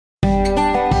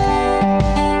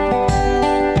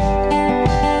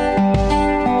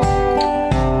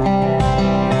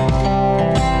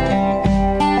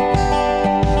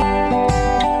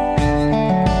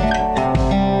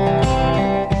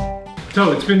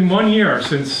it's been 1 year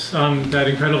since that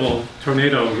incredible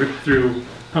tornado ripped through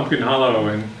Pumpkin Hollow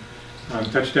and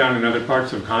touched down in other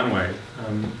parts of Conway.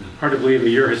 Hard to believe a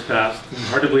year has passed, and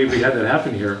hard to believe we had that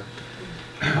happen here.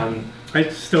 I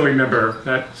still remember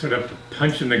that sort of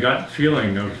punch in the gut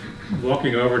feeling of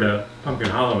walking over to Pumpkin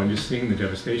Hollow and just seeing the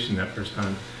devastation that first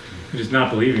time. And just not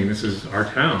believing this is our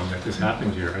town, that this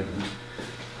happened here.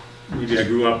 Maybe I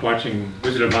grew up watching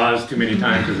Wizard of Oz too many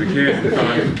times as a kid and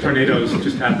thought tornadoes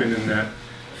just happen in that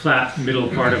flat middle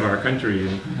part of our country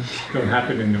and don't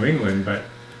happen in New England. But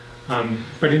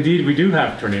indeed, we do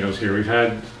have tornadoes here. We've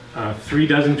had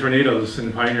 36 tornadoes in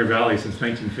the Pioneer Valley since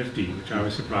 1950, which I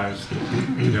was surprised.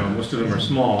 You know, most of them are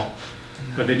small,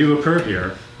 but they do occur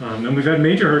here. And we've had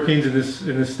major hurricanes in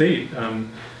this state.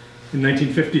 In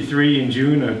 1953, in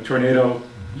June, a tornado.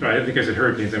 Sorry, I didn't think I said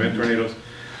hurricanes. I meant tornadoes.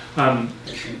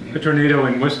 A tornado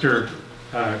in Worcester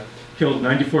killed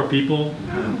 94 people.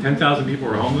 10,000 people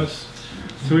were homeless.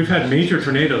 So we've had major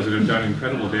tornadoes that have done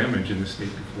incredible damage in the state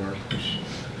before, which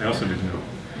I also didn't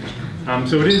know.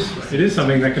 So it is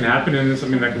something that can happen, and it's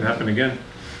something that can happen again.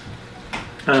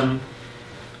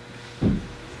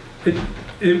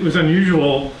 It was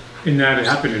unusual in that it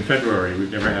happened in February.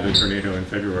 We've never had a tornado in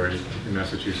February in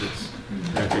Massachusetts.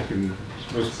 I think in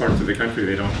most parts of the country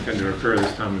they don't tend to occur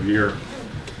this time of year.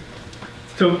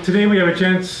 So today we have a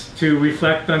chance to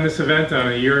reflect on this event,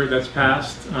 on a year that's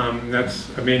passed. That's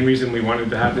a main reason we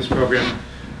wanted to have this program.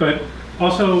 But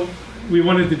also we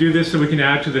wanted to do this so we can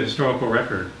add to the historical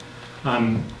record.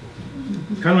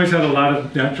 Conway's had a lot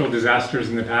of natural disasters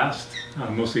in the past,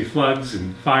 mostly floods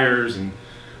and fires and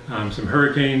some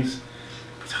hurricanes.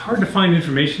 It's hard to find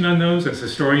information on those as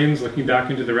historians looking back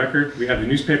into the record. We have the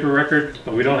newspaper record,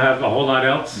 but we don't have a whole lot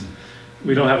else.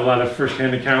 We don't have a lot of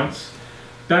first-hand accounts.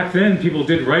 Back then, people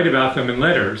did write about them in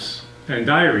letters and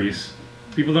diaries.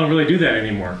 People don't really do that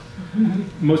anymore.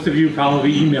 Most of you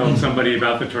probably emailed somebody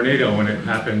about the tornado when it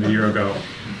happened a year ago,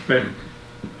 but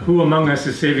who among us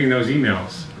is saving those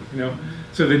emails? You know,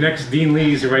 so the next Dean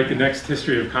Lees who write the next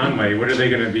history of Conway, what are they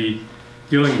going to be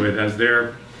dealing with as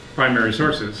their primary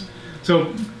sources?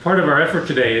 So part of our effort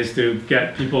today is to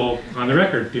get people on the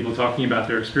record, people talking about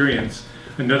their experience,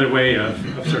 another way of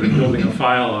sort of building a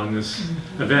file on this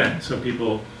event so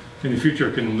people in the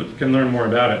future can learn more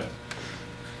about it.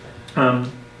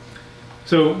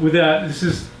 So with that,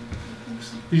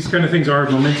 these kind of things are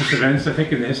momentous events, I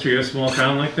think, in the history of a small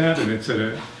town like that, and it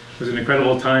was an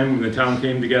incredible time when the town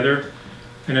came together.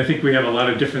 And I think we have a lot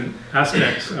of different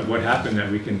aspects of what happened that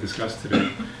we can discuss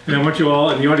today. And I want you all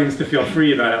in the audience to feel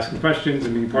free about asking questions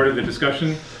and being part of the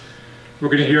discussion. We're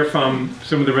going to hear from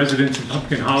some of the residents in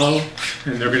Pumpkin Hollow,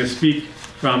 and they're going to speak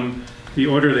from the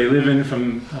order they live in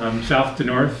from south to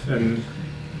north, and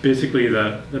basically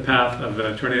the path of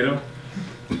the tornado.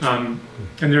 And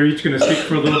they're each going to speak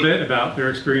for a little bit about their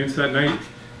experience that night.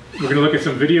 We're going to look at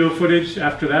some video footage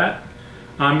after that.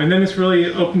 And then it's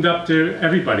really opened up to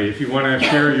everybody. If you want to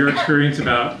share your experience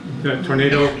about the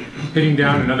tornado hitting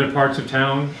down in other parts of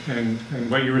town and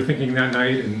what you were thinking that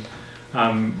night and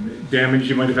damage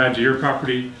you might have had to your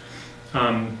property.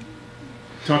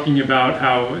 Talking about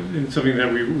how, and something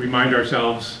that we remind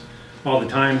ourselves all the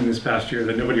time in this past year,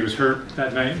 that nobody was hurt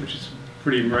that night, which is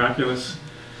pretty miraculous.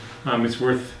 It's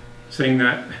worth saying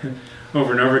that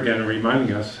over and over again and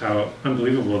reminding us how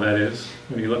unbelievable that is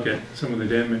when you look at some of the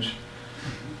damage.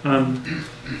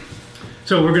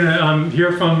 So we're going to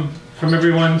hear from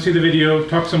everyone, see the video,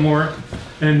 talk some more,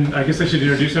 and I guess I should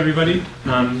introduce everybody.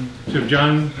 So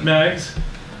John Maggs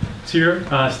is here,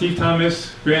 Steve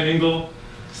Thomas, Grant Engel,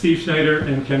 Steve Schneider,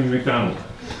 and Ken McDonald.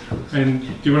 And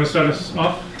do you want to start us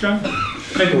off, John?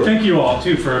 And thank you all,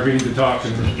 too, for agreeing to talk,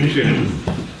 and appreciate it.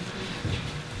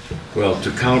 Well,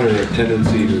 to counter a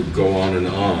tendency to go on and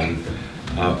on,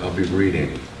 I'll be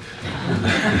reading.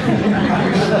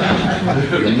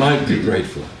 You might be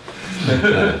grateful.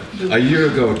 A year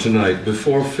ago tonight,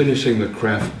 before finishing the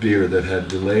craft beer that had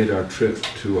delayed our trip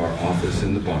to our office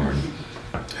in the barn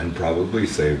and probably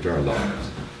saved our lives,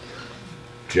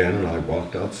 Jan and I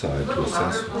walked outside to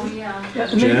assess.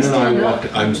 Jan and I walked.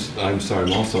 I'm sorry,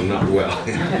 I'm also not well.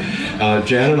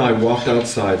 Jan and I walked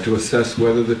outside to assess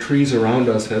whether the trees around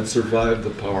us had survived the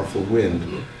powerful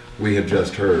wind we had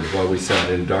just heard while we sat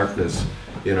in darkness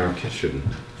in our kitchen.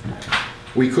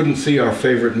 We couldn't see our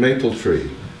favorite maple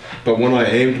tree, but when I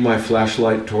aimed my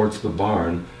flashlight towards the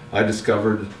barn, I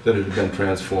discovered that it had been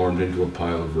transformed into a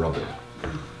pile of rubble.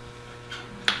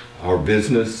 Our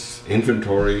business,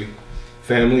 inventory,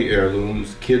 family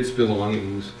heirlooms, kids'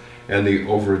 belongings, and the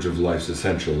overage of life's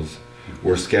essentials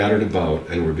were scattered about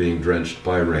and were being drenched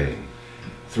by rain.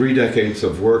 3 decades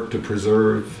of work to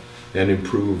preserve and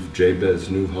improve Jabez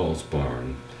Newhall's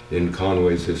barn in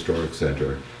Conway's Historic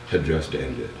Center had just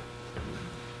ended.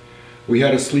 We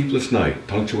had a sleepless night,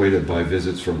 punctuated by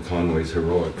visits from Conway's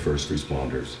heroic first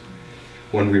responders.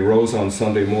 When we rose on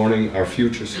Sunday morning, our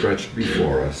future stretched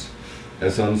before us,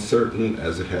 as uncertain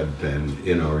as it had been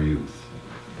in our youth.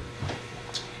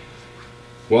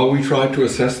 While we tried to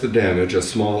assess the damage, a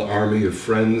small army of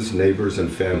friends, neighbors, and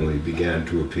family began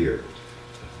to appear.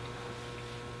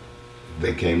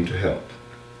 They came to help.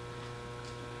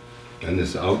 And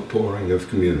this outpouring of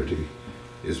community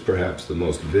is perhaps the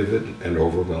most vivid and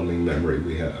overwhelming memory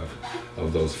we have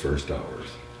of those first hours.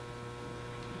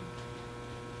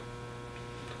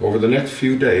 Over the next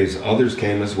few days, others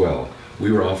came as well.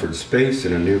 We were offered space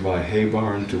in a nearby hay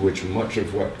barn to which much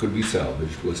of what could be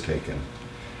salvaged was taken.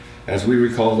 As we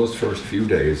recall those first few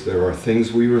days, there are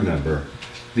things we remember.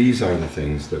 These are the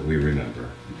things that we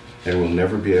remember, and we'll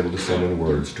never be able to summon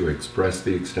words to express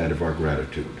the extent of our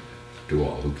gratitude to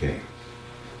all who came.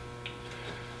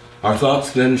 Our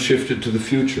thoughts then shifted to the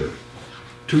future.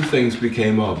 Two things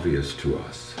became obvious to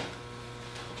us.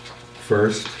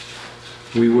 First,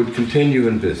 we would continue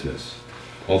in business,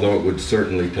 although it would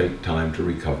certainly take time to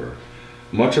recover.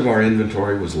 Much of our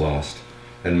inventory was lost,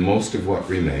 and most of what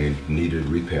remained needed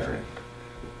repairing,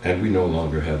 and we no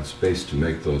longer had space to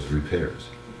make those repairs.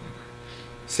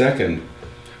 Second,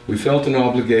 we felt an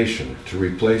obligation to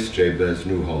replace Jabez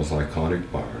Newhall's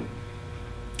iconic barn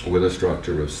with a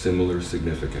structure of similar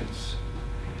significance.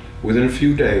 Within a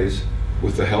few days,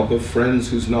 with the help of friends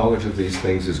whose knowledge of these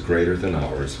things is greater than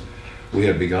ours, we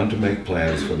had begun to make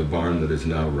plans for the barn that is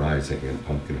now rising in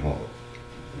Pumpkin Hollow.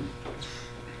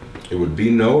 It would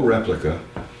be no replica,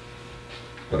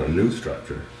 but a new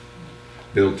structure,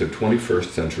 built to 21st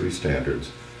century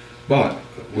standards, but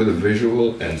with a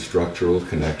visual and structural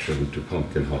connection to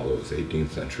Pumpkin Hollow's 18th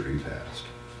century past.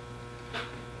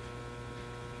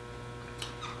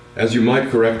 As you might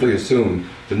correctly assume,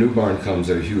 the new barn comes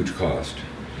at a huge cost.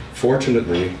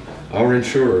 Fortunately, our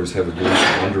insurers have agreed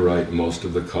to underwrite most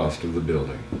of the cost of the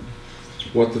building.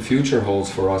 What the future holds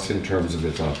for us in terms of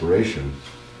its operation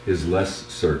is less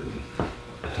certain.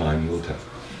 Time will tell.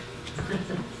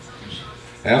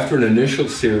 After an initial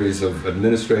series of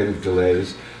administrative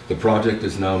delays, the project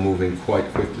is now moving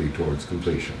quite quickly towards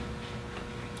completion.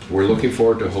 We're looking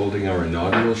forward to holding our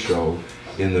inaugural show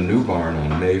in the new barn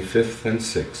on May 5th and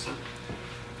 6th.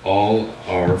 All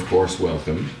are, of course,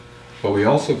 welcome, but we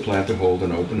also plan to hold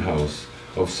an open house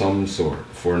of some sort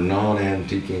for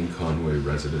non-antiquing Conway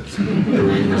residents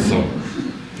during the summer.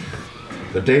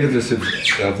 The date of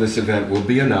this event will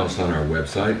be announced on our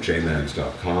website,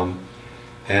 jmags.com,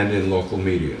 and in local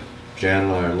media. Jan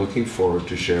and I are looking forward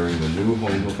to sharing the new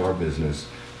home of our business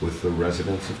with the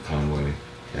residents of Conway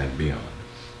and beyond.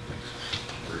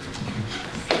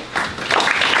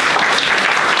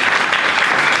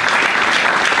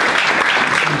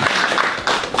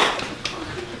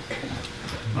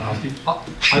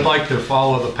 I'd like to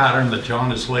follow the pattern that John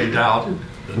has laid out.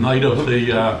 The night of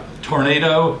the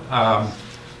tornado,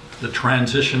 the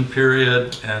transition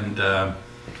period, and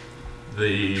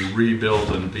the rebuild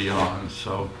and beyond.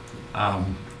 So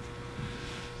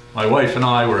my wife and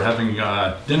I were having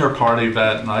a dinner party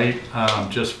that night,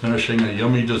 just finishing a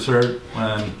yummy dessert,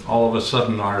 when all of a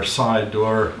sudden our side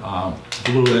door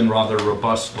blew in rather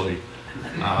robustly.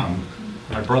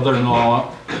 My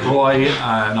brother-in-law, Roy,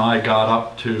 and I got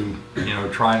up to,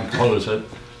 try and close it.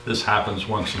 This happens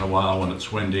once in a while when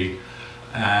it's windy.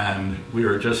 And we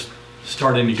were just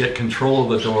starting to get control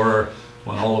of the door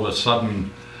when all of a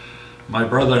sudden my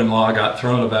brother-in-law got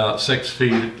thrown about 6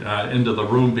 feet into the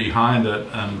room behind it,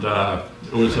 and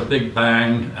it was a big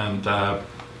bang, and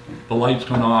the lights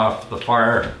went off, the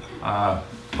fire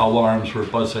alarms were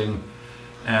buzzing,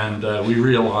 and we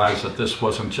realized that this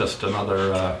wasn't just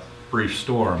another brief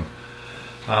storm.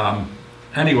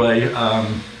 Anyway,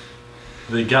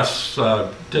 the guests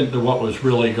didn't know what was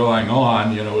really going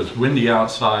on. It was windy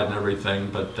outside and everything,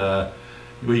 but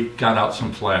we got out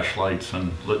some flashlights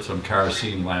and lit some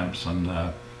kerosene lamps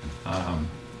and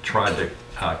tried to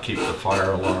keep the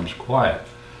fire alarms quiet.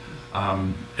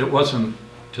 It wasn't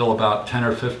till about 10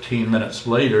 or 15 minutes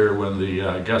later, when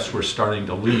the guests were starting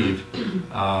to leave,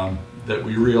 that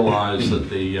we realized that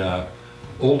the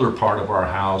older part of our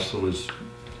house, that was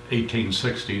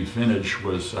 1860s vintage,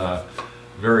 was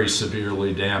very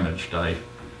severely damaged. I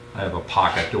have a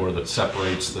pocket door that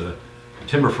separates the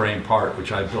timber frame part,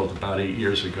 which I built about 8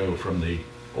 years ago, from the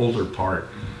older part.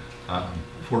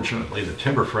 Fortunately, the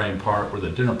timber frame part where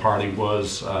the dinner party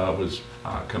was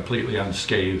completely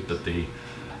unscathed, but the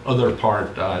other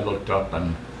part, I looked up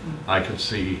and I could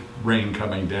see rain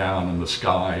coming down in the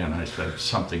sky, and I said,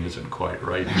 something isn't quite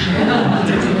right.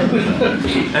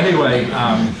 Anyway,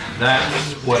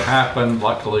 that's what happened.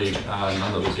 Luckily,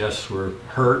 none of the guests were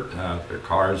hurt. Their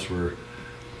cars were,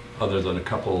 other than a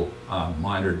couple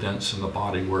minor dents in the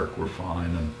bodywork, were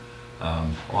fine,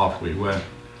 and off we went.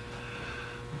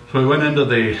 So we went into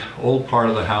the old part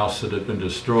of the house that had been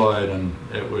destroyed, and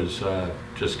it was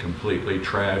just completely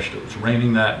trashed. It was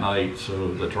raining that night,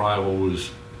 so the drywall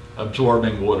was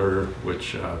absorbing water,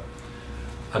 which a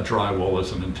drywall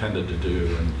isn't intended to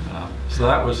do. And so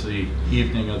that was the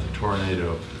evening of the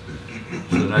tornado.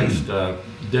 So the next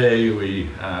day we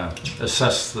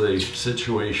assessed the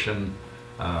situation,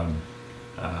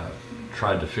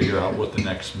 tried to figure out what the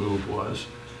next move was.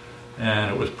 And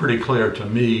it was pretty clear to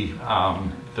me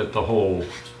that the whole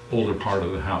older part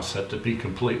of the house had to be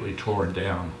completely torn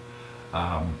down,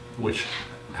 which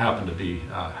happened to be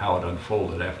how it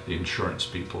unfolded after the insurance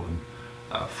people and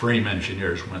frame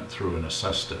engineers went through and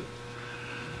assessed it.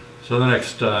 So the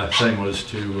next thing was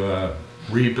to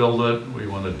rebuild it. We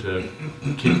wanted to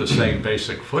keep the same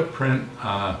basic footprint,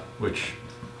 which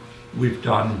we've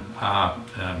done,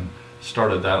 and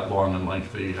started that long and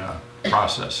lengthy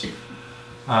process.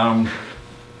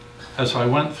 As I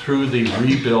went through the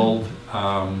rebuild,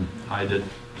 I did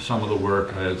some of the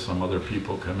work. I had some other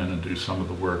people come in and do some of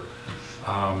the work.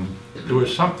 There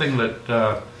was something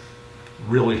that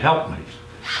really helped me.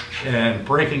 And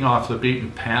breaking off the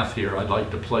beaten path here, I'd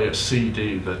like to play a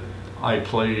CD that I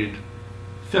played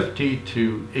 50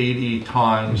 to 80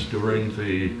 times during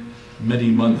the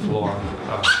many-month-long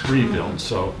rebuild.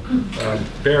 So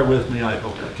bear with me. I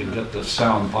hope I can get the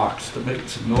sound box to make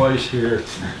some noise here.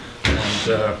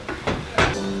 And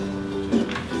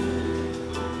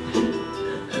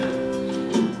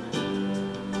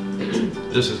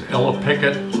this is Ella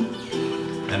Pickett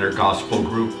and her gospel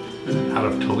group out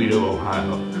of Toledo,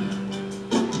 Ohio.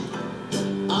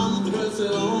 I'm pressing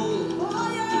on,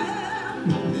 oh yeah,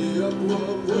 the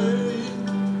upward way.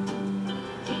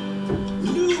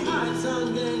 New heights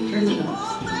I'm gaining,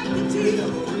 oh thank you Jesus.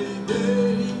 Every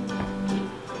day,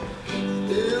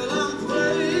 still I'm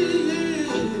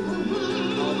praying,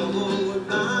 all along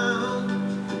bound.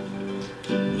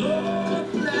 Lord,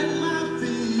 plant my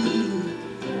feet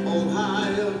on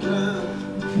higher ground.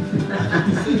 I got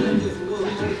to sing this one more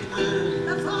time.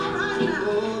 That's all right now.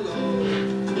 Oh Lord,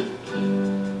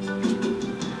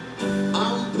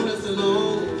 I'm pressing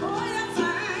on. Oh yes I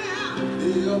am.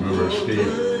 The Remember upward Steve?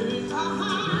 way.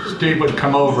 Steve would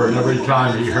come over, and every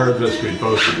time he heard this, we'd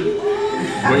both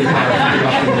wave our feet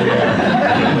up in the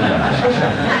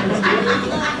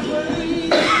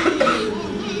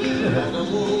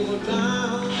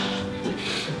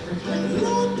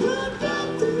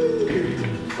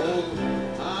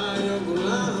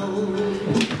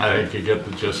I think you get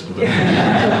the gist of it.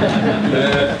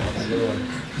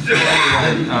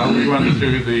 We went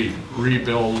through the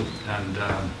rebuild, and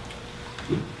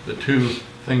the two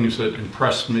things that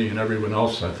impressed me and everyone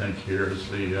else, I think, here is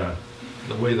the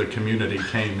way the community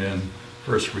came in,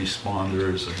 first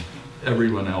responders and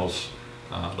everyone else,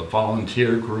 the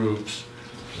volunteer groups,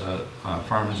 the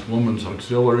Firemen's Women's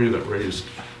Auxiliary that raised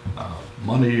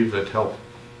money that helped,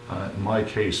 in my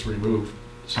case, remove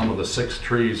some of the 6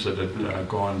 trees that had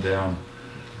gone down.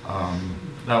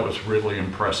 That was really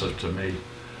impressive to me.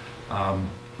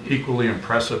 Equally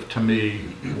impressive to me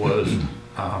was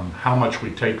how much we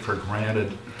take for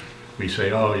granted. We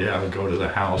say, oh yeah, we go to the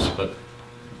house, but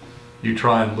you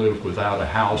try and live without a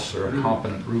house or a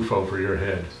competent roof over your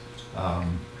head,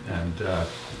 and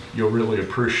you'll really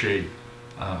appreciate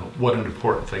what an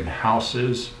important thing a house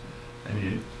is.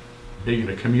 And being in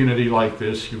a community like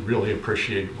this, you really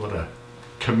appreciate what a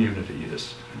community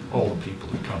is. All the people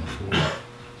that come forward.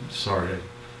 I'm sorry, I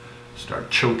start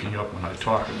choking up when I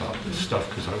talk about this stuff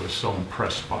because I was so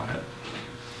impressed by it.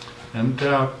 And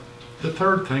the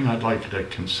third thing I'd like to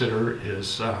consider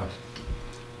is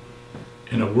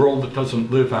in a world that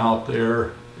doesn't live out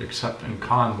there except in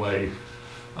Conway,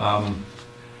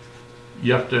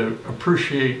 you have to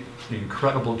appreciate the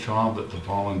incredible job that the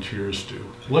volunteers do.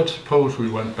 Let's suppose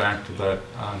we went back to that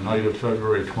night of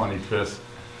February 25th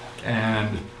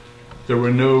and there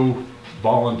were no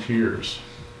volunteers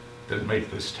that make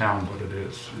this town what it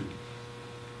is.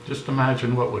 Just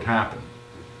imagine what would happen.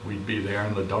 We'd be there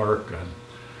in the dark and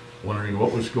wondering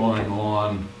what was going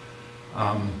on.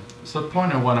 So the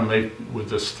point I want to make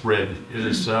with this thread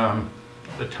is the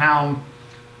town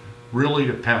really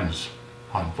depends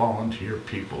on volunteer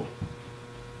people.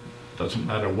 Doesn't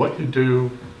matter what you do,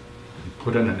 you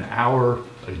put in an hour,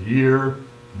 a year,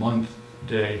 month,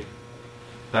 day,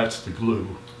 that's the glue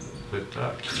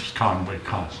that keeps Conway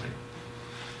Conway.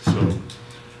 So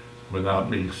without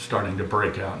me starting to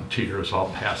break out in tears, I'll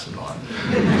pass it on.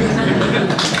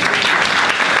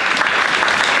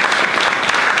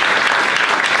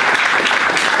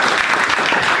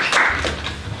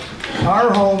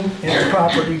 Our home and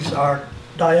properties are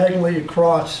diagonally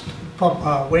across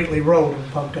Whately Road in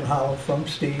Pumpkin Hollow from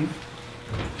Steve.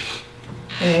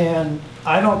 And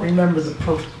I don't remember the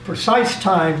precise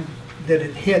time that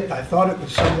it hit. I thought it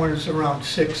was somewhere around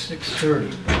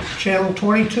 6:30. Channel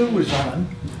 22 was on.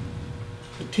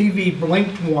 The TV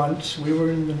blinked once. We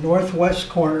were in the northwest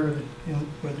corner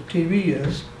where the TV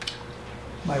is.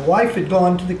 My wife had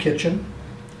gone to the kitchen,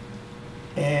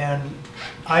 and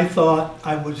I thought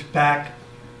I was back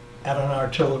at an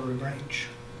artillery range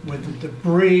with the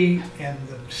debris and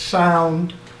the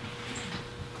sound.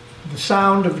 The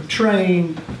sound of a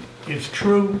train is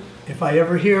true. If I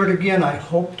ever hear it again, I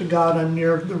hope to God I'm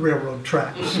near the railroad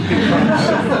tracks. It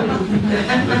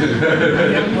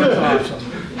was awesome.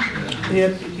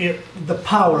 The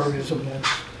power is immense.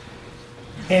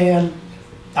 And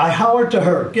I hollered to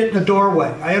her, get in the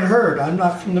doorway. I had heard, I'm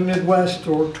not from the Midwest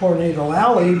or Tornado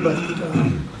Alley, but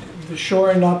the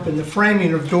shoring up and the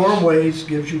framing of doorways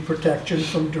gives you protection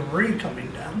from debris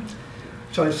coming down.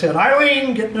 So I said,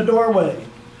 Eileen, get in the doorway.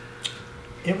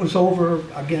 It was over,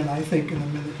 again, I think in a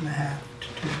minute and a half to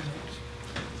 2 minutes.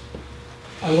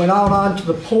 I went out onto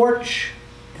the porch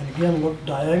and again looked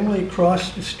diagonally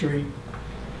across the street,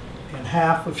 and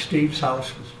half of Steve's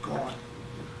house was gone.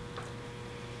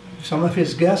 Some of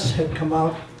his guests had come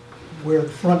out where the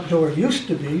front door used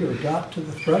to be, or got to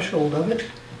the threshold of it,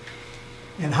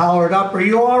 and hollered up, are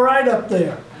you all right up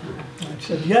there? I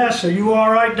said, yes, are you all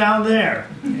right down there?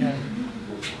 And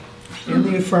in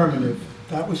the affirmative.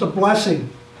 That was a blessing.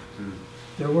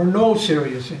 There were no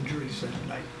serious injuries that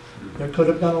night. There could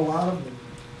have been a lot of them.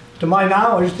 To my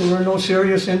knowledge, there were no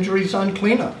serious injuries on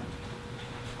cleanup.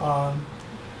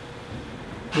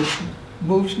 Which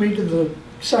moves me to the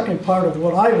second part of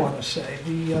what I want to say.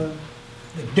 The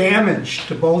damage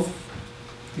to both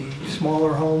the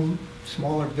smaller home,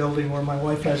 smaller building where my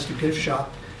wife has the gift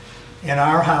shop, and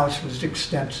our house was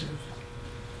extensive.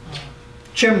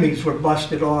 Chimneys were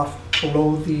busted off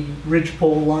below the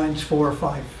ridgepole lines 4 or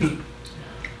 5 feet.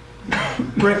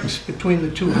 Bricks between the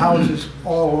two houses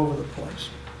all over the place.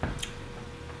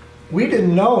 We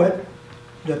didn't know it,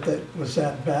 that was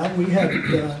that bad. We had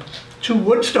 2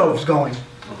 wood stoves going,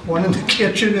 one in the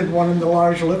kitchen and one in the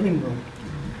large living room.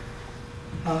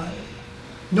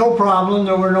 No problem,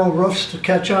 there were no roofs to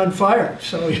catch on fire,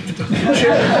 so you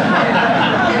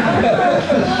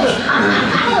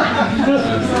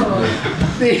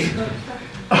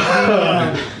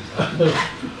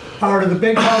part of the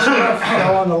big house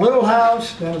fell on the little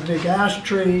house, then a big ash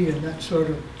tree, and that sort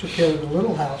of took care of the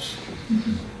little house.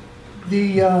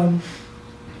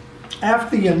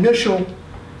 After the initial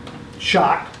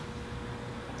shock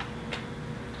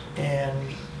and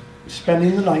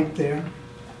spending the night there,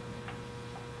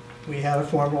 we had to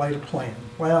formulate a plan.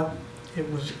 Well,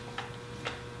 it was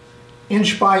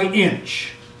inch by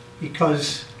inch,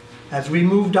 because as we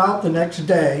moved out the next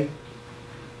day,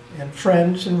 and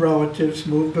friends and relatives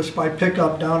moved us by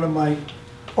pickup down to my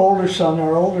older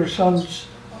son's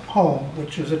home,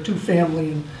 which is a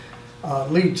 2-family in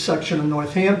Leeds section of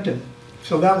Northampton.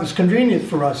 So that was convenient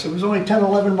for us. It was only 10,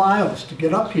 11 miles to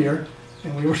get up here,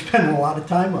 and we were spending a lot of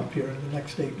time up here in the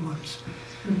next 8 months.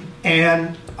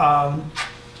 And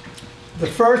the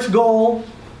first goal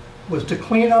was to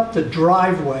clean up the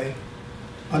driveway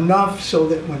enough so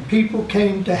that when people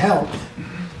came to help,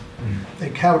 they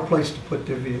had a place to put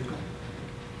their vehicle.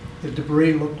 The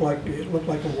debris looked like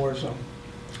a war zone.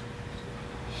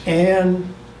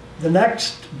 And the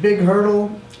next big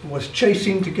hurdle was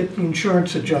chasing to get the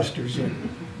insurance adjusters in,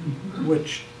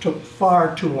 which took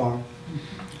far too long.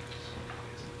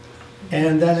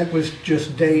 And then it was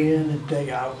just day in and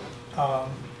day out.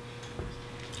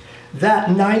 That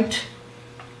night,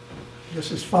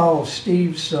 this is follows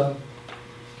Steve's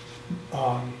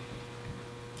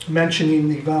mentioning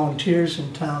the volunteers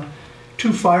in town.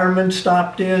 2 firemen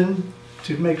stopped in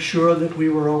to make sure that we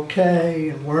were okay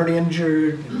and weren't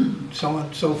injured, and so on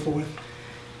and so forth.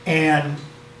 And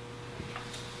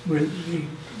we're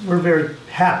very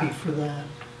happy for that.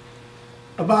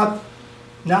 About,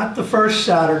 not the first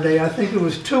Saturday, I think it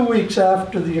was 2 weeks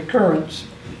after the occurrence,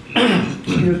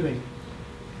 excuse me,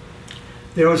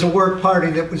 there was a work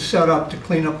party that was set up to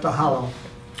clean up the hollow.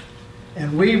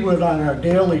 And we would, on our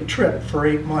daily trip for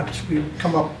 8 months, we would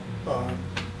come up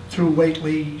through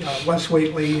Whately, West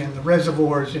Whately and the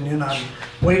reservoirs and in on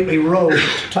Whately Road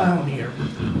to town here.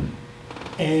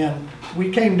 And we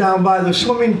came down by the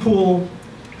swimming pool,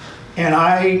 and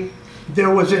I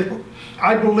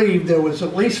I believe there was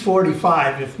at least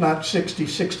 45, if not 60,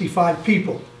 65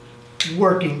 people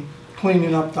working,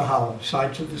 cleaning up the hollow,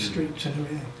 sides of the streets and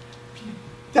everything.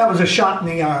 That was a shot in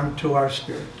the arm to our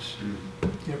spirits.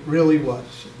 It really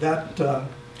was. That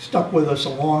stuck with us a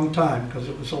long time, because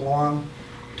it was a long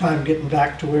time getting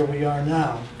back to where we are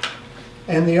now.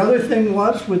 And the other thing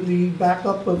was, with the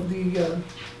backup of the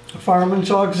Firemen's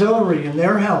Auxiliary and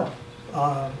their help,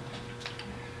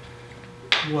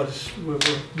 we'll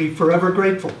be forever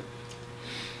grateful.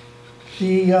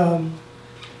 The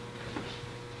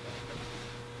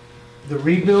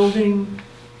rebuilding,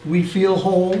 we feel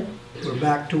whole. We're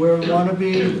back to where we want to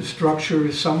be. The structure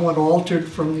is somewhat altered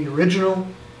from the original.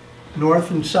 North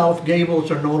and south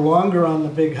gables are no longer on the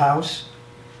big house.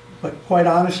 But quite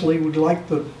honestly, we'd like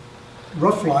the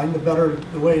roof line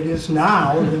the way it is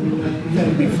now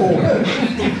than before.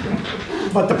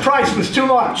 But the price was too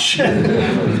much. I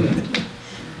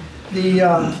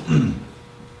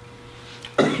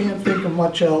can't think of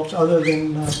much else other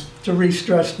than to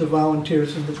re-stress the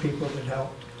volunteers and the people that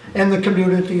helped, and the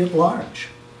community at large.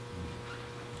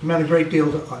 It meant a great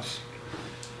deal to us.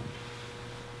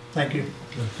 Thank you.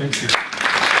 Thank you.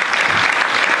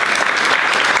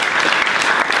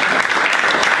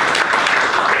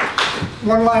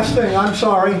 One last thing, I'm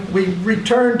sorry. We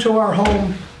returned to our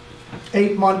home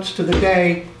 8 months to the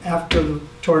day after the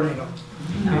tornado.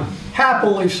 No.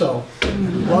 Happily so.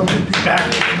 Love to be back.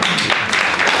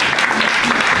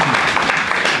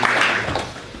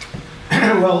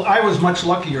 Well, I was much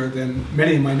luckier than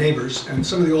many of my neighbors, and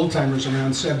some of the old-timers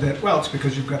around said that, well, it's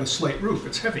because you've got a slate roof,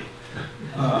 it's heavy.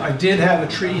 I did have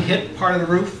a tree hit part of the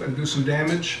roof and do some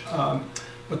damage,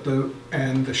 but the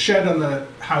shed on the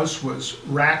house was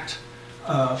racked,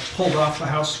 pulled off the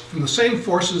house from the same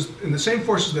forces,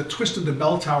 that twisted the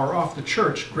bell tower off the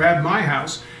church, grabbed my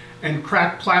house and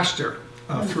cracked plaster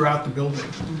throughout the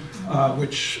building,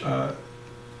 which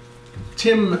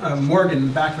Tim Morgan, in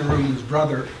the back of the room, his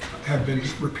brother, have been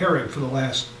repairing for the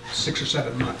last 6 or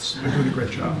 7 months. They're doing a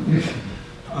great job.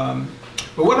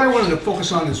 But what I wanted to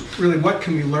focus on is really what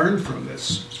can we learn from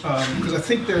this? Because I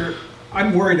think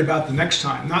I'm worried about the next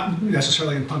time, not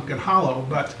necessarily in Pumpkin Hollow,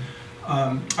 but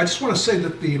I just want to say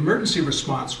that the emergency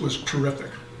response was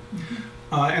terrific.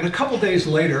 And a couple days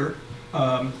later,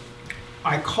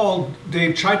 I called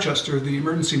Dave Chichester, the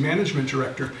emergency management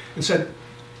director, and said,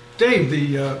 Dave,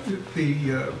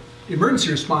 the emergency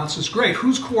response is great.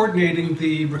 Who's coordinating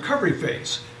the recovery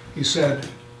phase? He said,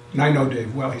 and I know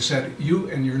Dave well, he said, you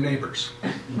and your neighbors.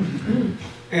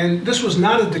 And this was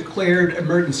not a declared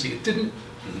emergency. It didn't,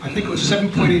 I think it was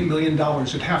 $7.8 million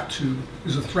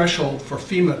is a threshold for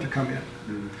FEMA to come in.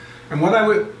 And what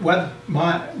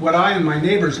I and my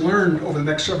neighbors learned over the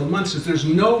next several months is there's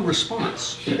no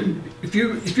response. If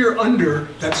you're under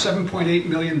that $7.8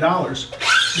 million,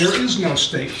 there is no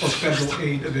state or federal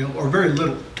aid available, or very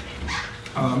little.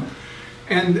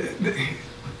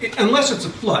 Unless it's a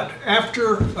flood.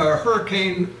 After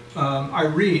Hurricane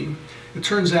Irene, it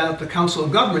turns out the Council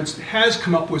of Governments has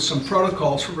come up with some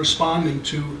protocols for responding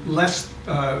to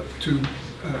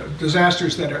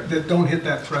disasters that don't hit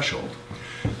that threshold.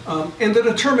 And the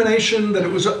determination that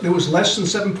there was less than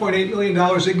 $7.8 million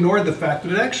ignored the fact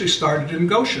that it actually started in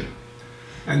Goshen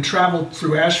and traveled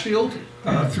through Ashfield,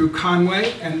 through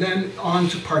Conway, and then on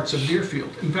to parts of Deerfield.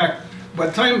 In fact, by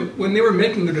the time when they were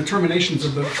making the determinations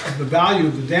of the value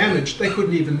of the damage, they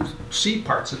couldn't even see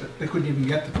parts of it. They couldn't even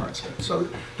get the parts of it. So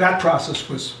that process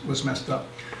was messed up.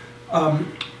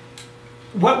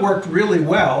 What worked really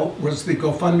well was the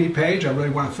GoFundMe page. I really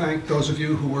want to thank those of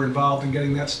you who were involved in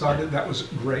getting that started. That was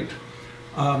great.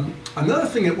 Another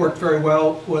thing that worked very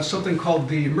well was something called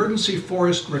the Emergency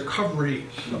Forest Recovery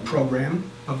Program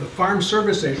of the Farm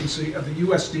Service Agency of the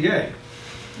USDA.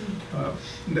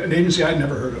 An agency I'd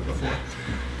never heard of before.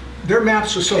 Their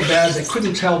maps were so bad they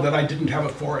couldn't tell that I didn't have a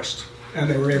forest, and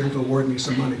they were able to award me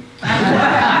some money.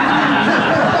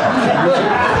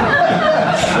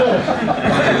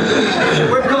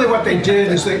 Really what they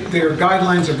did is their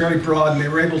guidelines are very broad, and they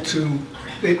were able to,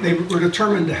 they were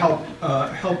determined to help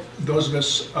those of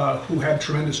us who had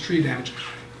tremendous tree damage.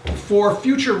 For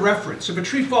future reference, if a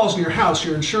tree falls in your house,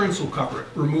 your insurance will cover it,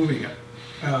 removing it.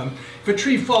 If a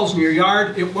tree falls in your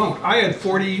yard, it won't. I had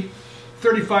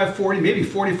 35, 40, maybe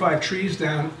 45 trees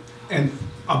down and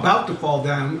about to fall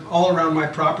down all around my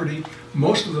property,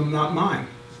 most of them not mine.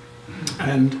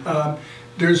 And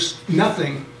there's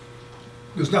nothing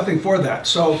for that.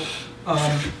 So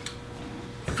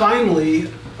finally,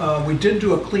 we did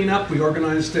do a cleanup. We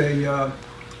organized it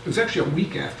was actually a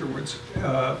week afterwards.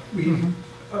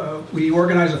 We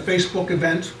organized a Facebook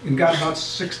event and got about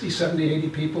 60, 70, 80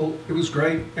 people. It was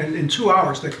great. And in 2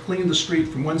 hours, they cleaned the street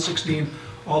from 116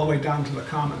 all the way down to the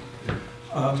Common.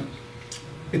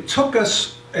 It took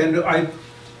us, and I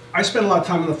spent a lot of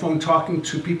time on the phone talking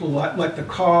to people like the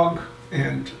COG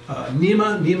and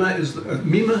NEMA.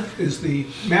 MEMA is the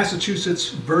Massachusetts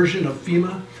version of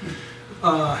FEMA.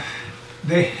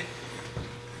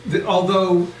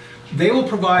 Although they will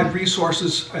provide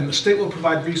resources, and the state will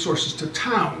provide resources to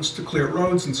towns to clear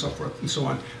roads and so forth and so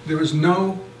on, there is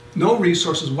no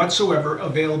resources whatsoever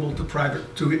available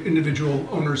to individual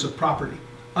owners of property,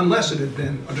 unless it had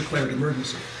been a declared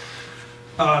emergency.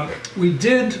 We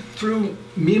did, through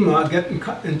MEMA, get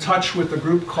in touch with a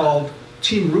group called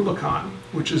Team Rubicon,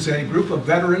 which is a group of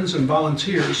veterans and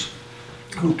volunteers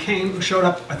who showed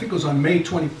up, I think it was on May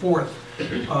 24th,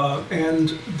 and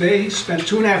they spent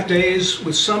 2.5 days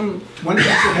with one piece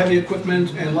of heavy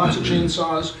equipment and lots of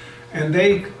chainsaws, and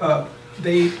they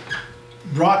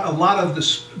brought a lot of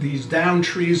these downed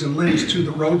trees and limbs to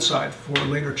the roadside for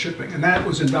later chipping, and that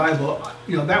was invaluable.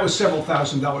 You know, that was several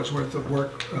 $1,000s worth of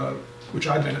work, which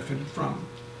I benefited from.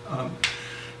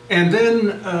 And then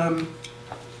a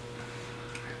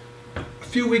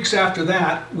few weeks after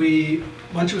that, a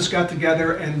bunch of us got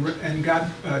together and got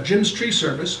Jim's tree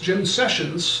service. Jim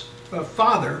Sessions'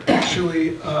 father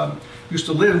actually used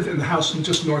to live in the house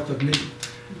just north of me,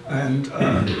 and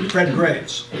Fred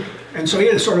Graves. And so he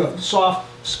had a sort of soft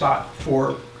spot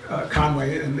for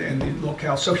Conway and the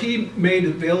locale. So he made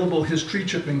available his tree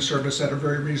chipping service at a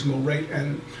very reasonable rate,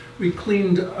 and we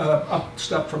cleaned up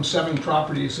stuff from 7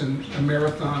 properties in a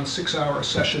marathon 6-hour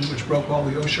session, which broke all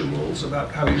the OSHA rules about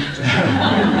how you use it.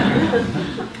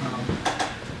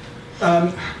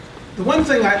 The one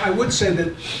thing I would say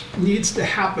that needs to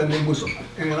happen, and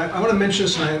I want to mention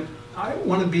this, and I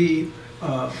want to be,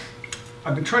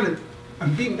 I'm trying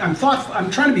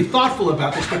to be thoughtful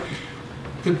about this, but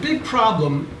the big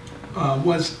problem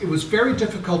was it was very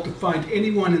difficult to find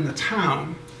anyone in the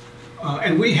town,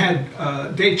 and we had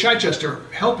Dave Chichester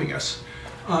helping us,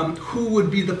 who would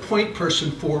be the point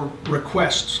person for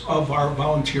requests of our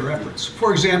volunteer efforts.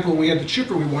 For example, when we had the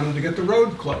chipper, we wanted to get the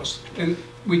road closed, and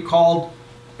we called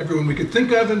everyone we could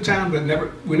think of in town,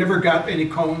 but we never got any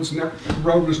cones, and the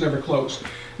road was never closed.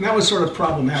 And that was sort of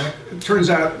problematic. It turns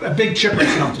out a big chipper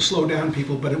is enough to slow down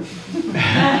people, but it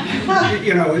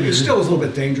still was a little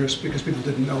bit dangerous because people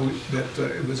didn't know that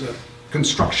it was a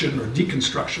construction or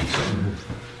deconstruction.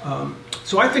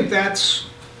 So I think that's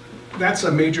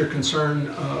a major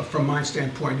concern from my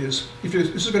standpoint. Is if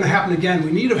this is going to happen again,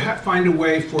 we need to find a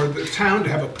way for the town to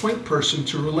have a point person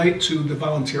to relate to the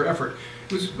volunteer effort.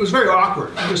 It was very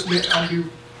awkward. I'll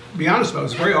be honest about it.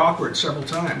 It was very awkward several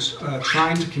times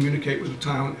trying to communicate with the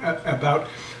town about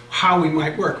how we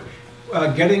might work.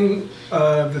 Getting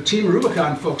the Team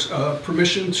Rubicon folks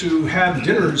permission to have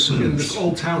dinners in the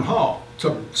old town hall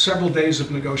took several days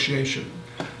of negotiation.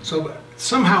 So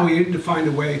somehow we need to find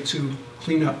a way to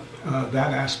clean up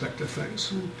that aspect of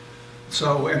things.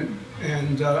 So,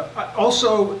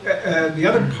 also the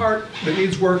other part that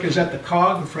needs work is at the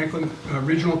COG, the Franklin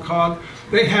Regional COG.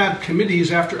 They have committees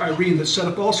after Irene that set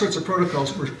up all sorts of protocols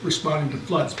for responding to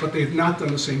floods, but they've not done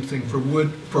the same thing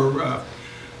for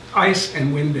ice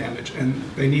and wind damage, and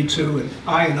they need to, and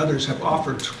I and others have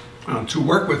offered to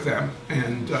work with them,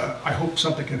 and I hope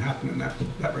something can happen in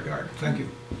that regard. Thank you.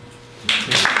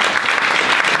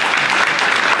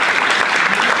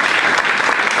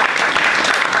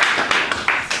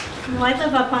 Well, I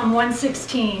live up on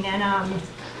 116, and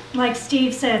like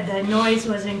Steve said, the noise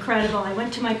was incredible. I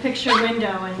went to my picture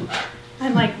window, and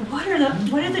I'm like, what are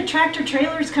the tractor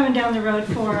trailers coming down the road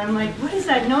for? I'm like, what is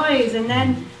that noise? And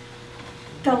then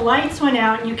the lights went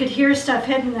out, and you could hear stuff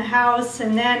hitting the house,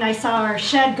 and then I saw our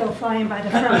shed go flying by the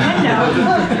front window.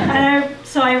 And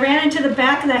so I ran into the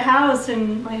back of the house,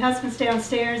 and my husband's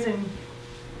downstairs, and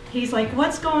he's like,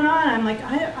 what's going on? I'm like,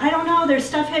 I don't know, there's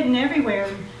stuff hitting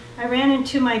everywhere. I ran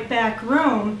into my back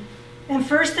room, and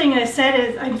first thing I said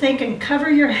is, I'm thinking, cover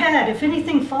your head. If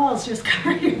anything falls, just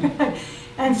cover your head.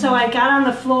 And so I got on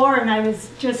the floor, and I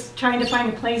was just trying to find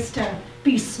a place to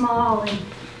be small. And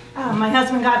my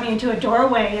husband got me into a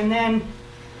doorway, and then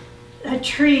a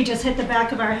tree just hit the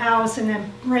back of our house, and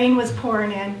then rain was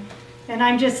pouring in. And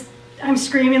I'm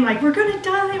screaming like, we're gonna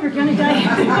die, we're gonna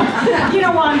die. You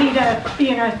don't want me to be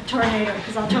in a tornado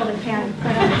because I'll totally panic.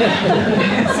 But,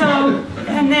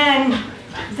 and then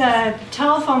the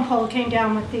telephone pole came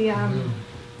down with the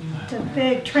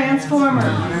big transformer,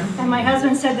 and my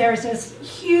husband said there's this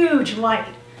huge light,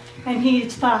 and he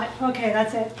thought, okay,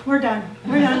 that's it, we're done.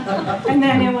 And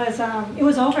then it was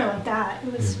over like that.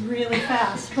 It was really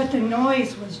fast, but the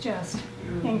noise was just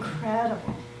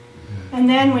incredible. And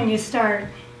then when you start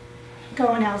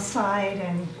going outside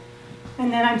and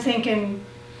then I'm thinking,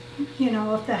 you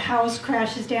know, if the house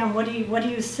crashes down, what do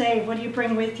you say? What do you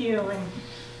bring with you? And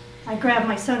I grabbed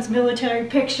my son's military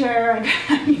picture,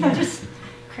 you know, just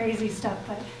crazy stuff.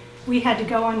 But we had to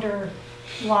go under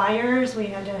wires, we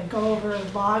had to go over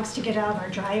logs to get out of our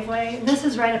driveway. And this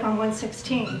is right up on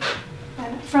 116.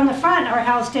 And from the front, our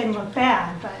house didn't look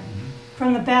bad, but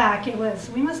from the back, it was,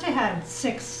 we must have had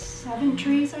 6, 7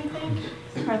 trees, I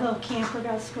think. Our little camper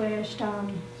got squished,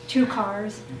 2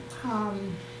 cars.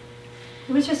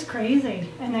 It was just crazy.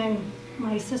 And then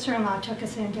my sister-in-law took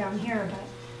us in down here,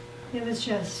 but it was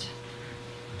just,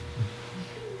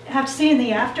 after seeing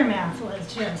the aftermath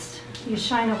was just, you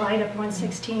shine a light up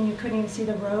 116, you couldn't even see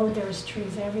the road, there was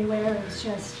trees everywhere, it was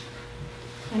just,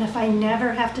 and if I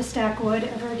never have to stack wood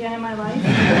ever again in my life,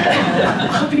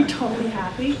 I'll be totally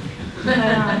happy. But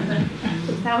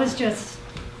that was just,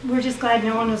 we're just glad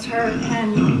no one was hurt.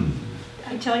 And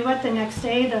I tell you what, the next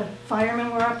day the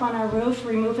firemen were up on our roof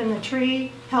removing the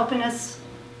tree, helping us.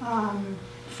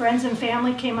 Friends and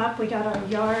family came up, we got our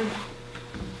yard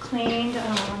cleaned.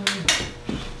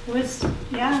 It was,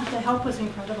 yeah, the help was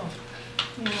incredible.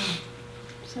 Yeah.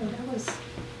 So that was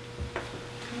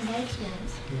my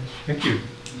experience. Thank you.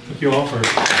 Thank you all for.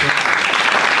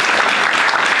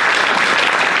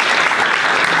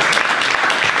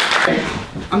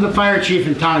 I'm the fire chief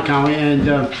in town of Conway,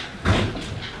 and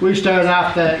we started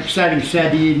off that exciting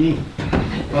Saturday evening,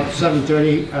 about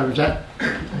 7:30. I was at,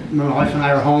 my wife and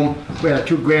I were home. We had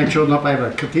 2 grandchildren up. I have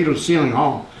a cathedral ceiling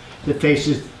home that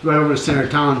faces right over the center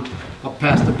of town, up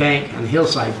past the bank on the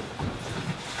hillside.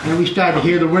 And we started to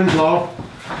hear the wind blow,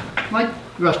 like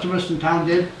the rest of us in town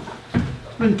did.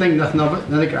 Didn't think nothing of it.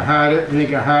 Then it got harder, and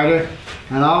it got harder.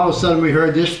 And all of a sudden we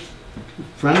heard this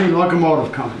friendly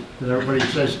locomotive coming. That everybody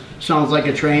says sounds like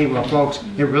a train. Well, folks,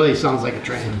 it really sounds like a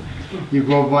train. You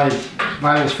go by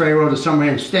this ferry road to somewhere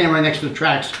and stand right next to the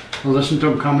tracks and listen to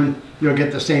them coming, you'll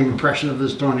get the same impression of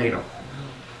this tornado.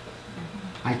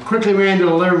 I quickly ran to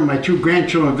the living room. My 2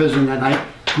 grandchildren visiting that night,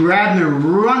 grabbed me and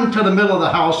run to the middle of the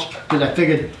house because I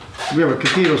figured we have a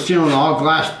cathedral ceiling, all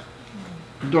glass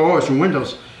doors and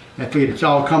windows. I figured it's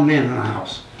all coming in our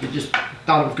house. I just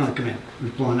thought it was going to come in. It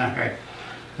was blowing that hard.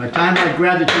 By the time I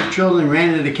grabbed the 2 children and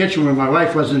ran into the kitchen where my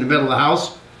wife was in the middle of the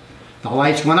house, the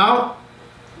lights went out.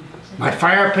 My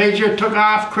fire pager took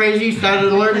off crazy,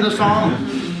 started alerting us all,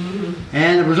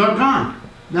 and it was all gone.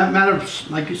 That matter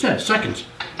of, like you said, seconds.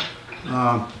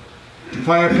 The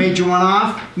fire pager went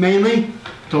off mainly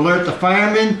to alert the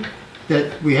firemen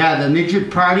that we had an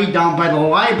injured party down by the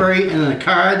library in a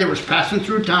car that was passing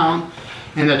through town,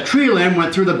 and a tree limb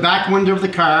went through the back window of the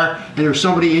car, and there was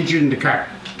somebody injured in the car.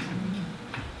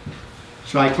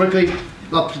 So I quickly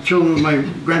left the children, my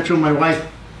grandchildren, my wife.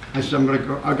 I said,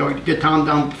 I'll go get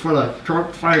down before the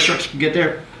fire trucks can get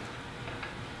there.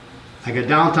 I got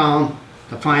downtown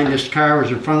to find this car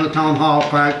was in front of the town hall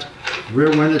parked, rear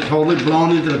window totally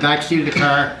blown into the back seat of the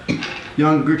car.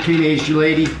 Young teenage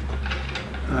lady,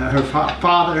 her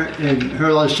father and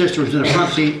her other sister was in the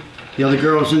front seat. The other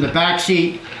girl was in the back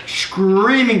seat,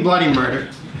 screaming bloody murder.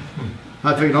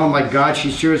 I figured, oh my God,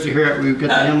 she's seriously hurt. We've got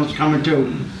the ambulance coming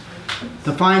too.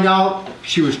 To find out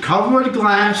she was covered with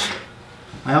glass.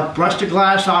 I helped brush the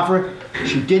glass off her.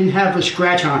 She didn't have a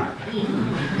scratch on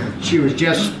her. She was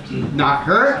just not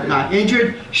hurt, not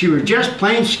injured. She was just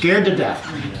plain scared to death.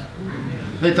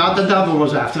 They thought the devil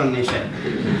was after them, they said.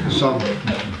 So,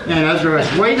 and as I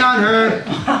was waiting on her,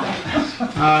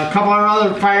 a couple of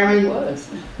other firemen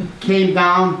came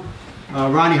down.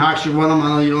 Ronnie Hawks was one of them.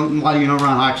 I know a lot of you know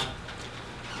Ron Hawks.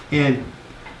 And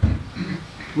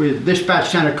the dispatch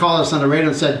center called us on the radio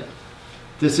and said,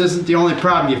 "This isn't the only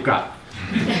problem you've got.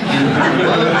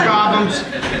 Other problems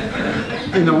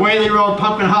in the Whaley Road,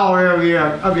 Pumpkin Hollow area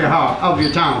of your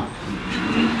town."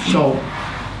 So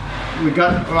we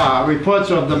got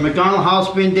reports of the McDonald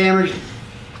house being damaged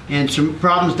and some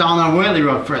problems down on Whaley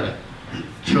Road further.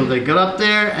 So they got up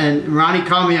there, and Ronnie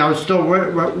called me. I was still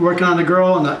working on the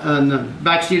girl in the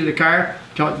back seat of the car,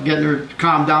 getting her to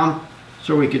calm down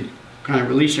so we could kind of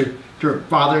release her to her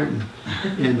father.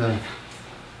 And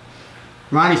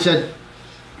Ronnie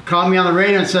called me on the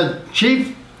radio and said,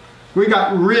 "Chief, we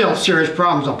got real serious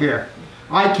problems up here.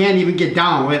 I can't even get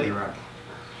down Whitley Road."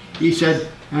 He said,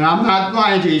 and I'm not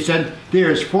lying to you, he said,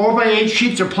 "There's 4x8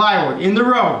 sheets of plywood in the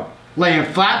road, laying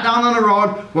flat down on the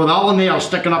road with all the nails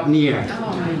sticking up in the air."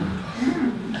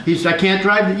 He said, "I can't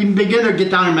drive, even begin to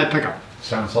get down in my pickup."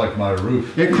 Sounds like my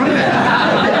roof. It could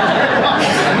have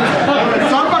been.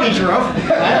 Somebody's roof.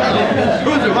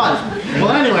 Whose it was.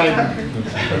 Well, anyway,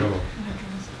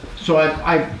 so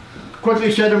I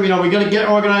quickly said to him, you know, we gotta get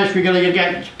organized, we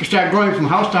gotta start going from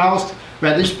house to house.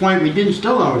 But at this point, we didn't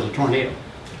still know it was a tornado.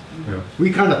 Yeah.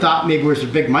 We kind of thought maybe it was a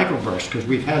big microburst, because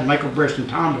we've had microbursts in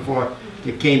town before.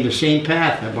 It came the same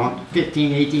path about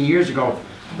 15, 18 years ago,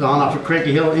 on off of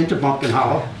Cranky Hill into Bumpkin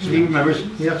Hollow. Steve remembers?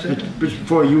 Yes, sir. It was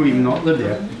before you even lived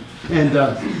there. And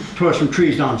tore some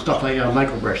trees down, stuff like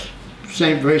microbursts.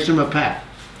 Same, very similar path.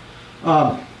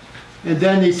 And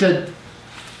then he said,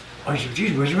 oh, he said,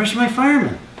 geez, where's the rest of my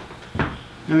firemen?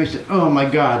 And we said, oh my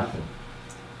God.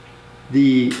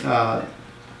 The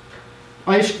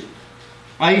ice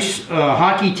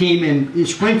hockey team in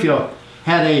Springfield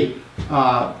had a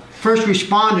first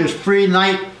responders free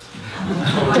night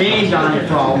game down there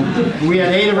problem. We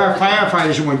had 8 of our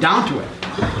firefighters and we're down to it.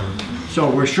 So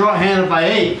we're short-handed by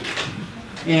 8.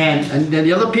 And then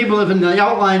the other people live in the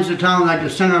outlines of town, like the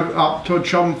center up toward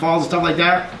Shelburne Falls and stuff like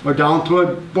that, or down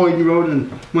toward Boyden Road and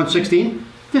 116.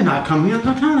 They're not coming into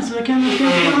town. I said, I can't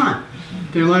understand what's going on.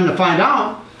 They learned to find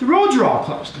out the roads are all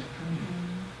closed.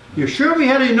 You're sure we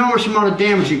had an enormous amount of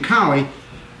damage in Conway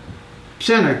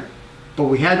Center, but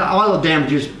we had all the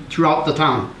damages throughout the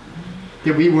town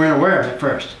that we weren't aware of at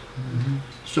first.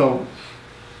 So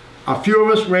a few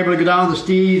of us were able to go down to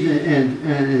Steve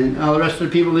and all the rest of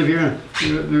the people live here.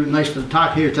 They're nice to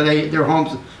talk here today at their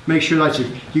homes. Make sure, like I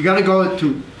said, you got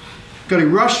to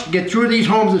rush, get through these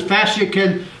homes as fast as you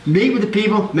can, meet with the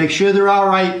people, make sure they're all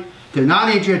right, they're not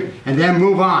injured, and then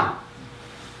move on.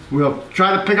 We'll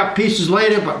try to pick up pieces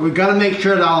later, but we've got to make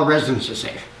sure that all the residents are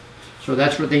safe. So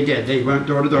that's what they did. They went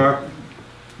door to door,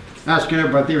 asking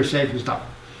everybody if they were safe and stuff.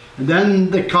 And then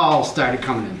the calls started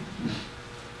coming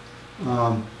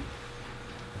in.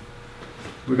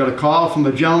 We got a call from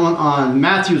a gentleman on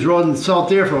Matthews Road in South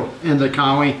Deerfield into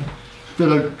Conway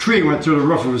that a tree went through the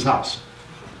roof of his house.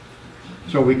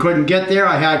 So we couldn't get there.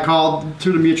 I had called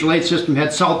through the mutual aid system,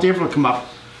 had South Deerfield come up.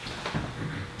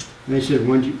 And they said,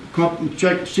 when you come up and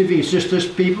check, see if you can assist this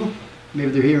people.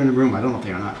 Maybe they're here in the room, I don't know if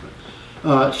they are not. But,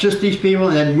 assist these people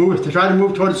and then try to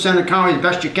move toward the center of Conway as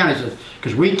best you can. I said,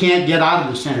 because we can't get out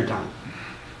of the center town.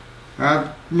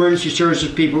 Our emergency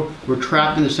services people were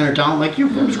trapped in the center town like you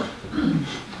folks were.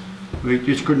 We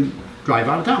just couldn't drive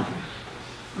out of town.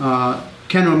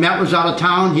 Ken O'Met was out of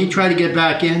town. He tried to get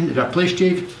back in, the police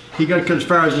chief. He got as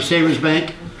far as the Savings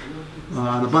Bank.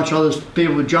 And a bunch of other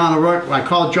people with John O'Rourke. I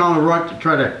called John O'Rourke to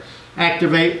try to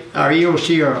activate our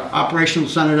EOC, our operational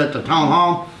center at the town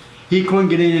hall. He couldn't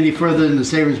get in any further than the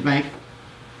Savings Bank.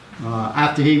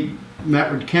 After he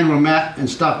met with Ken O'Met and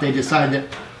stuff, they decided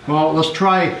that, well, let's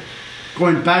try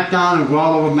going back down and go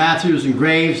all over Matthews and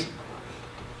Graves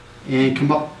and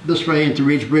come up this way into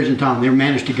Reed's Bridge in town. They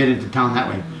managed to get into town that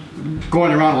way.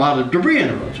 Going around a lot of debris in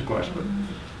the roads, of course. But,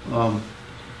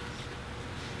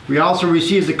 we also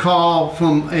received a call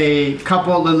from a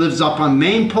couple that lives up on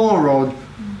Main Polo Road,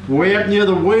 way up near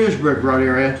the Williamsburg Road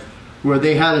area, where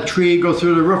they had a tree go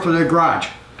through the roof of their garage.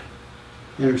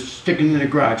 And it was sticking in the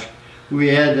garage.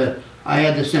 I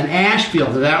had to send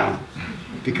Ashfield to that one,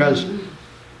 because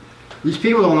these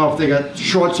people don't know if they got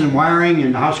shorts and wiring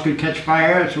and the house could catch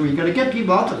fire, so we got to get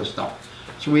people out to this stuff.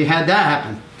 So we had that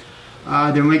happen.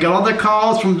 Then we got other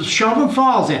calls from the Shelburne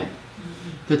Falls in,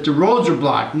 that the roads are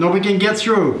blocked, nobody can get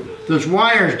through, there's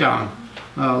wires down,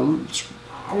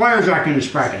 wires aren't going to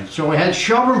sparking. So we had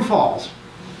Shelburne Falls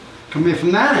coming in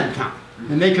from that end of town,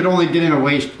 and they could only get in a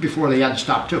ways before they had to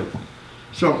stop too.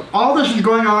 So all this is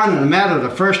going on in a matter of the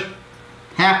first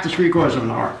half to 3/4 of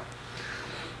an hour.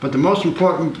 But the most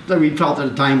important that we felt at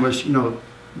the time was, you know,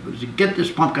 was to get this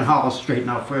Pumpkin Hollow straightened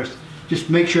out first. Just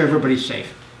make sure everybody's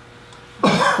safe.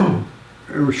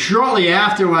 Shortly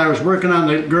after, when I was working on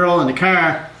the girl in the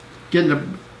car, getting the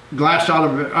glass out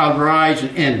of her eyes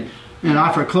and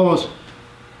off her clothes,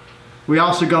 we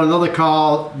also got another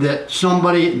call that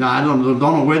somebody, now I don't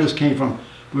know where this came from,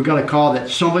 we got a call that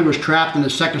somebody was trapped in the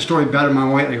second-story bedroom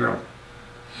on Whiteley Road.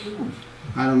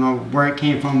 I don't know where it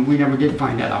came from, we never did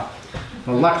find that out.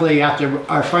 But luckily, after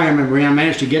our firemen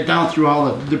managed to get down through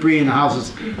all the debris in the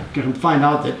houses, and find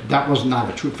out that that was not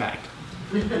a true fact.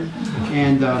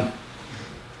 And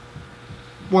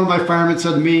one of my firemen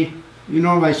said to me, you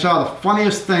know, I saw the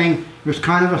funniest thing. It was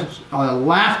kind of a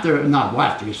laughter, not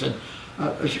laughter, he said.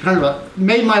 It kind of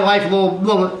made my life a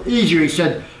little easier. He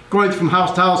said, going from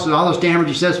house to house and all this damage,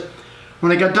 he says,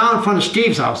 when I got down in front of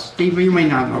Steve's house, Steve, you may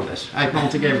not know this. I don't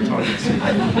think I ever told you this.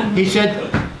 He said,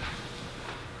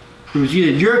 it was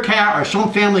either your cat or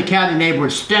some family cat in the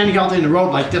neighborhood standing out in the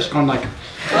road like this, going like,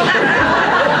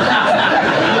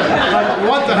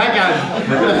 what the heck?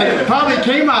 It probably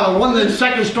came out of one of the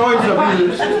second stories of either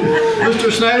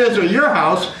Mr. Snyder's or your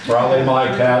house. Probably my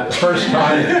cat. The first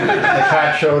time the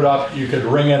cat showed up, you could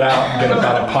wring it out and get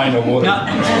about a pint of water.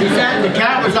 The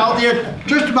cat was out there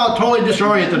just about totally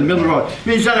disoriented in the middle of the road.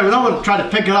 He said I was able to try to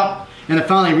pick it up, and I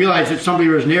finally realized that somebody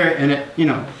was near it, and it, you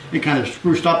know, it kind of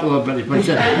spruced up a little bit. But he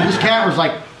said, this cat was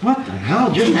like, what the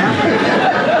hell just happened?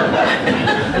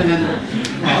 And then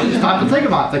I just stopped to think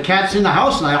about it. The cat's in the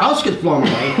house, and the house gets blown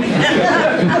away.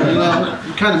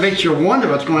 It kind of makes you wonder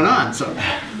what's going on. So,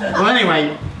 well,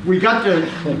 anyway, we activated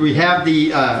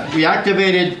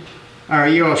our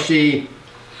EOC.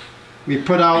 We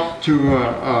put out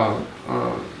to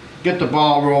get the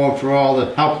ball rolling for all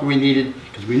the help we needed,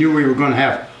 because we knew we were going to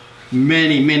have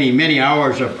many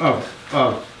hours of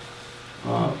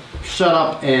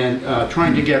setup and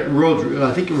trying to get roads.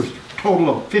 I think it was a total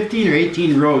of 15 or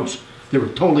 18 roads that were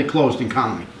totally closed in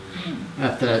Conway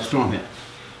after that storm hit.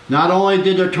 Not only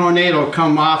did the tornado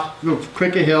come off of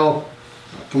Cricket Hill,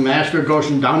 from Ashford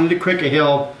Goshen down into Cricket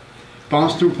Hill,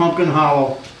 bounced through Pumpkin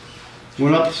Hollow,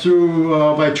 went up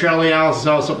through by Charlie Allen's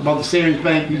house up above the savings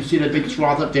bank. You can see that big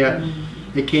swath up there.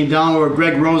 It came down over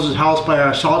Greg Rose's house by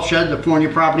our salt shed, the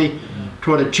Fournier property,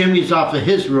 tore the chimneys off of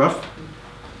his roof,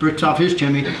 bricks off his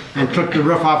chimney, and took the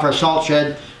roof off our salt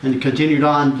shed, and continued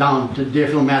on down to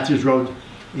Deerfield Matthews Road,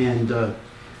 and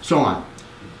so on.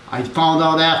 I found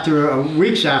out after,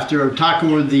 weeks after,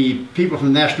 talking with the people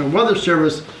from the National Weather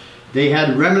Service, they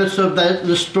had remnants of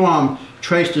the storm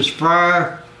traced as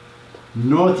far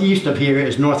northeast of here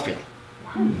as Northfield.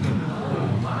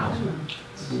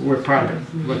 We're part of it.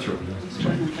 We're through.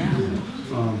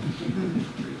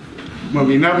 When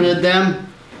we met with them,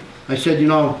 I said, you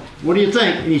know, what do you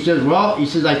think? And he says, well, he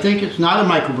says, I think it's not a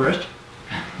microburst.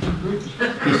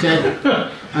 He said,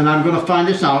 and I'm going to find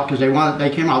this out, because they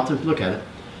came out to look at it.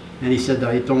 And he said,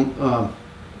 I don't,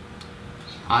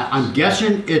 I'm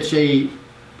guessing it's a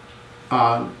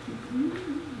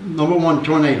 #1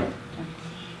 tornado.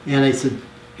 And he said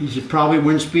probably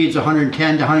wind speeds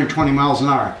 110 to 120 miles an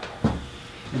hour.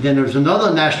 And then there was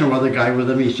another national weather guy with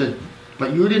him. He said,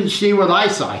 but you didn't see what I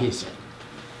saw, he said.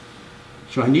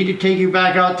 So I need to take you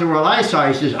back out to what I saw.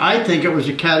 He says, I think it was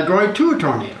a Category 2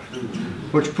 tornado,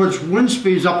 which puts wind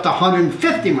speeds up to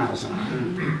 150 miles an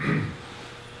hour.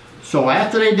 So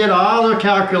after they did all their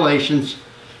calculations,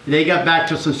 they got back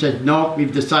to us and said, no,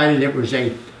 we've decided it was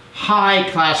a high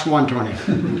Class 1 tornado.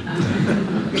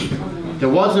 There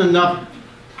wasn't enough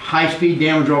high-speed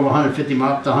damage over 150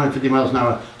 miles an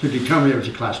hour to determine it was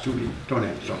a Class 2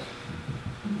 tornado. So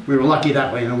we were lucky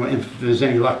that way. You know, if there's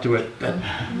any luck to it,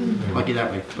 lucky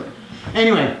that way. But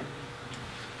anyway,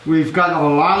 we've gotten a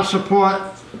lot of support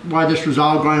while this was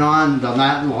all going on. The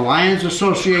Lions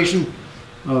Association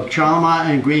of Charlemont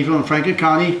and Greenville and Franklin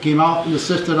County came out and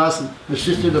assisted us, and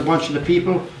assisted a bunch of the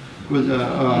people with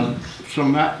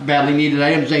some badly needed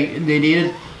items they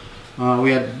needed.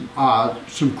 We had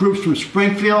some groups from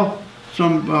Springfield,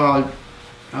 some, I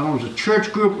don't know, it was a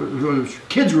church group,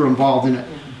 kids were involved in it.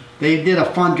 They did a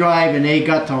fund drive, and they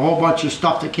got a whole bunch of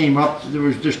stuff that came up that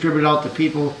was distributed out to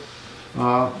people.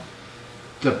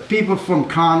 The people from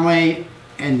Conway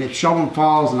and the Shelburne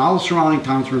Falls and all the surrounding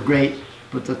towns were great,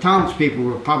 but the townspeople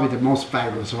were probably the most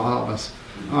fabulous of all of us.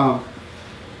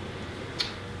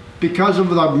 Because of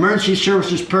the emergency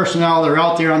services personnel, they're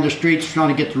out there on the streets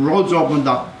trying to get the roads opened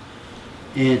up,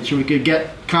 and so we could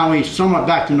get Conway somewhat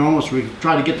back to normal, so we could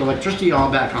try to get the electricity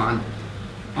all back on.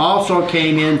 Also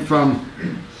came in from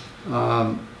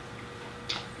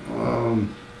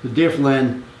the Deerfield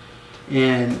end,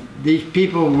 and these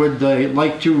people would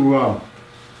like to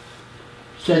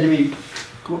say to me,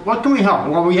 what can we help?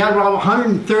 Well, we had about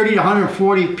 130 to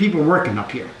 140 people working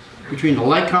up here, between the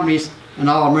light companies and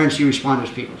all emergency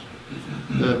responders people.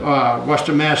 The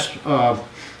Western Mass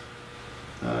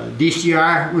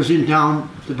DCR was in town,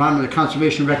 Department of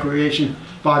Conservation and Recreation,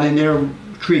 brought in their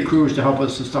tree crews to help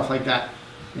us and stuff like that,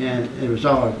 and it was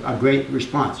all a great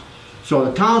response. So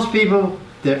the townspeople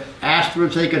that asked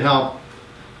if they could help,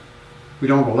 we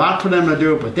don't have a lot for them to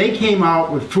do, but they came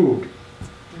out with food,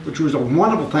 which was a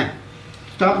wonderful thing.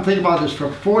 Stop and think about this.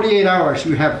 For 48 hours,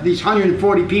 you have these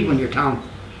 140 people in your town.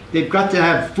 They've got to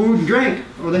have food and drink,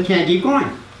 or they can't keep going.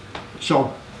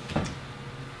 So,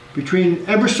 between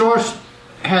Eversource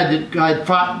had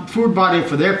food bought in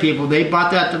for their people, they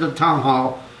bought that to the town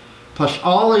hall, plus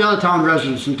all the other town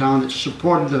residents in town that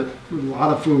supported a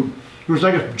lot of food. It was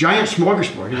like a giant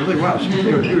smorgasbord. It really was.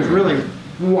 It was really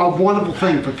a wonderful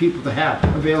thing for people to have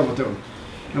available to them.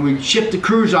 And we'd ship the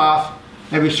crews off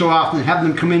every so often and have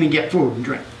them come in and get food and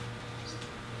drink.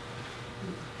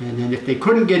 And then if they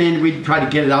couldn't get in, we'd try to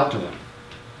get it out to them.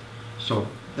 So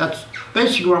that's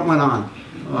basically what went on.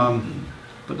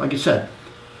 But like I said,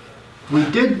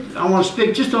 I want to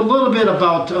speak just a little bit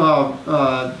about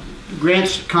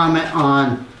Grant's comment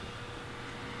on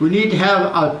we need to have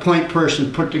a point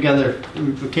person put together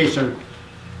in case a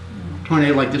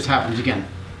tornado like this happens again.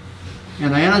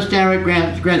 And I understand what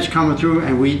Grant's coming through,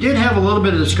 and we did have a little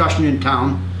bit of discussion in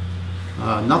town.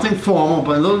 Nothing formal,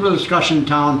 but a little bit of discussion in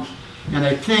town. And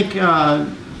I think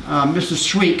Mrs.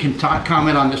 Sweet can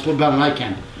comment on this a little better than I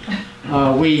can.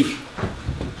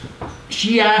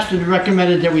 She asked and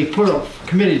recommended that we put a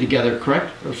committee together,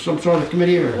 correct? Or some sort of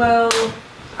committee? Or? Well,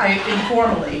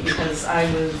 informally, because I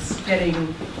was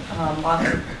getting lots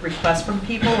of requests from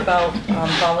people about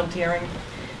volunteering.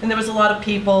 And there was a lot of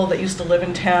people that used to live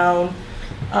in town,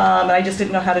 and I just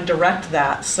didn't know how to direct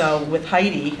that. So with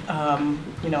Heidi,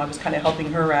 you know, I was kind of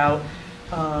helping her out,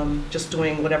 just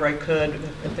doing whatever I could,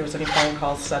 if there was any phone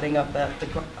calls setting up at the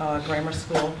grammar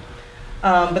school.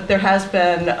 But there has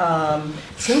been,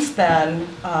 since then,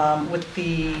 with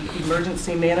the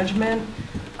emergency management,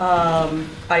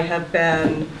 I have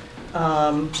been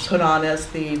put on as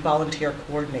the volunteer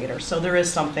coordinator. So there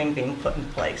is something being put in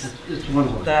place it's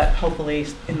wonderful. That hopefully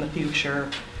in the future.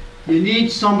 You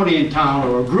need somebody in town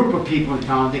or a group of people in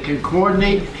town that can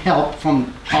coordinate help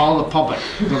from all the public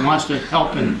that wants to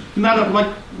help in, no matter, like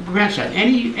Grant said,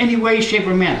 any way, shape,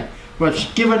 or manner.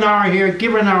 But give an hour here,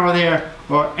 give an hour there,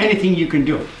 or anything you can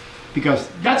do. Because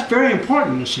that's very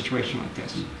important in a situation like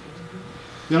this.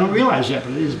 They don't realize that,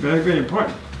 but it is very, very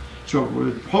important. So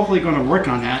we're hopefully going to work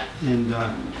on that and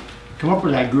come up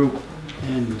with that group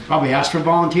and probably ask for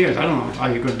volunteers. I don't know how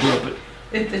you're going to do it, but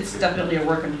It's definitely a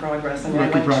work in progress. I mean, I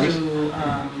went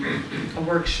to a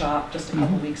workshop just a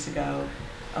couple weeks ago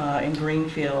in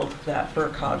Greenfield that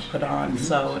FERCOG put on.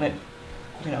 So, and it,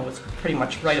 you know, was pretty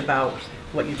much right about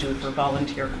what you do for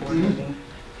volunteer coordinating.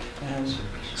 And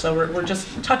so we're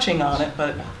just touching on it,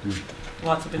 but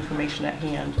lots of information at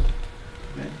hand.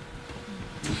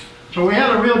 so we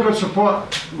had a real good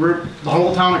support group, the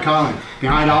whole town of Conway,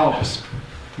 behind all of us.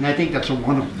 And I think that's a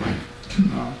wonderful thing.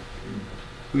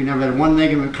 We never had one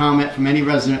negative comment from any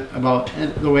resident about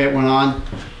the way it went on,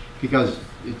 because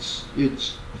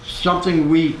it's something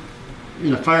we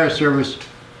in the fire service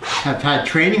have had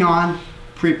training on,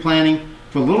 pre-planning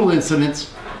for little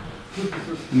incidents.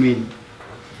 I mean,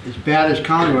 as bad as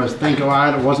Conway was, thank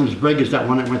God it wasn't as big as that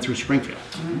one that went through Springfield.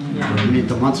 We need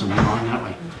the Munson going that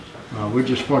way. We're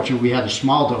just fortunate we had a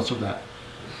small dose of that.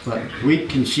 But we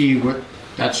can see what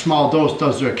that small dose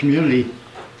does to a community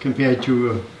compared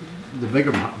to the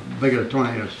bigger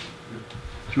tornadoes.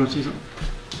 Do you want to say something?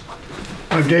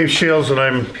 I'm Dave Shields, and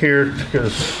I'm here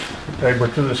because I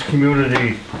work in this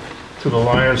community to the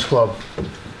Lions Club.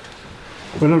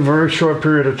 Within a very short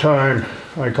period of time,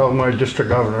 I called my district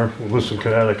governor, who lives in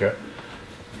Connecticut,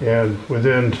 and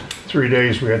within 3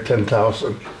 days we had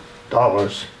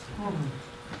 $10,000.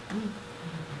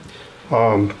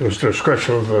 It was the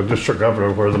discretion of the district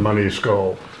governor where the monies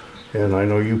go. And I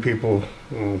know you people,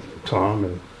 Tom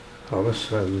and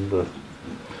Thomas, and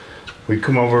we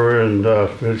come over and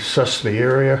assess the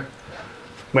area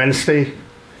Wednesday,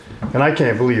 and I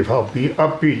can't believe how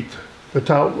upbeat the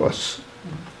town was.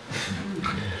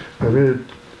 I mean,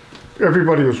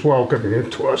 everybody was welcoming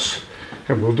into us,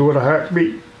 and we'll do it a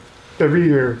heartbeat every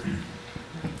year.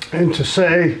 And to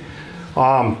say,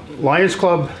 Lions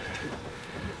Club,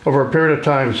 over a period of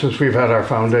time since we've had our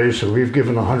foundation, we've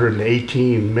given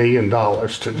 $118 million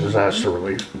to disaster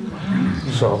relief.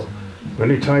 So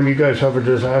anytime you guys have a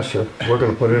disaster, we're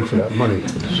going to put in for that money.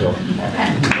 So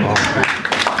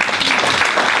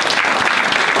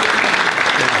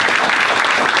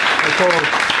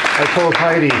I told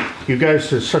Heidi, you guys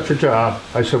did such a job.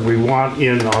 I said, we want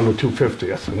in on the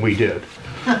 250th, and we did.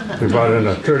 We brought in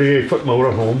a 38-foot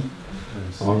motorhome.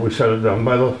 We set it down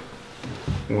by the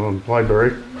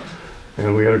library,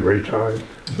 and we had a great time.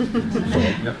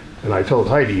 And I told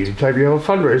Heidi, anytime you have a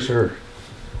fundraiser,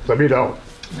 let me know.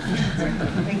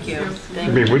 Thank you. I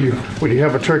mean, when you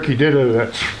have a turkey dinner,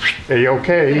 that's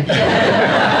A-okay.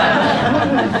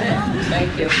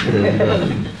 Thank you.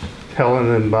 And,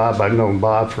 Helen and Bob, I've known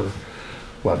Bob for,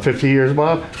 what, 50 years,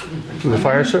 Bob? From the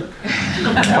fire service?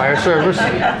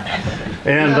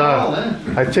 And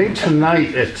I think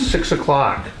tonight at 6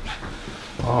 o'clock,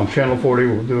 Channel 40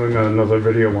 will be doing another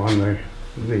video on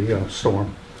the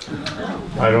storm.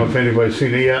 I don't know if anybody's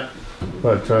seen it yet,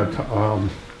 but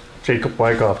Jacob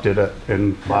Wyckoff did it,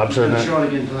 and Bob's in it. Show it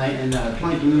again tonight, and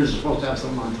 22 News is supposed to have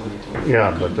something on 22.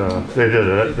 Yeah, but they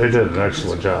did an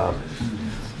excellent job.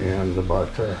 And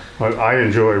I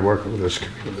enjoy working with this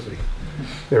community.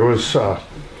 There was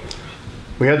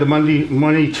we had the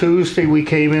Monday Tuesday. We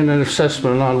came in an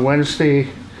assessment on Wednesday.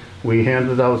 we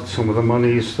handed out some of the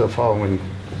monies the following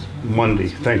Monday.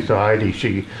 Thanks to Heidi,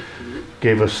 she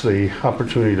gave us the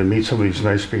opportunity to meet some of these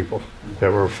nice people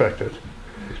that were affected.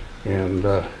 And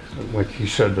like you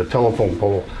said, the telephone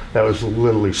pole, that was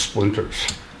literally splinters.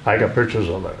 I got pictures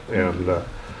of it. And,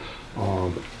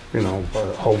 you know,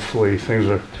 but hopefully things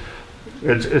are,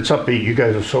 it's upbeat. You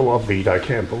guys are so upbeat, I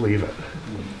can't believe it.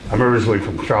 I'm originally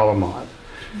from Charlemont.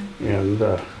 And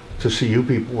to see you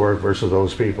people work versus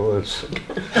those people, it's...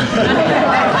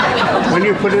 When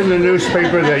you put in the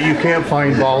newspaper that you can't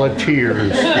find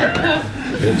volunteers,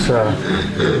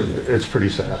 it's pretty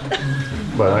sad.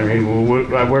 But I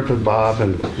mean, I worked with Bob,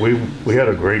 and we had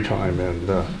a great time. And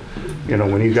you know,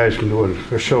 when you guys can do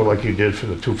a show like you did for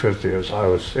the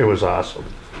 250th, it was awesome.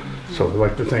 So I'd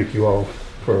like to thank you all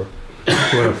for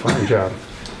doing a fine job.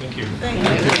 Thank you.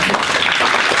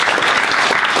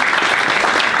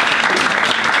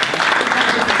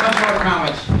 Couple more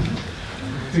comments.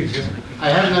 Please, yes. I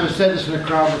haven't ever said this in a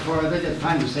crowd before. I think it's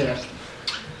time to say it.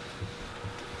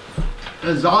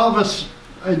 As all of us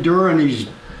endure these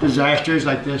disasters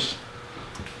like this,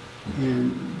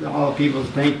 and all the people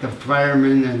thank the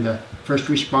firemen and the first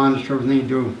responders for everything they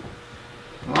do,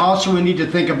 also we need to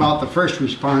think about the first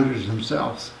responders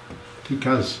themselves,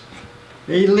 because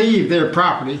they leave their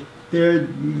property, their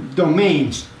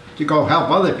domains, to go help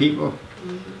other people,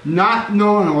 not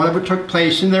knowing whatever took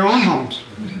place in their own homes.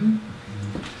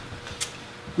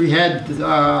 We had,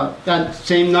 that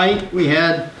same night, we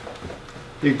had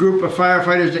the group of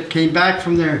firefighters that came back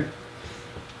from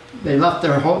they left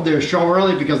their show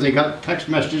early because they got text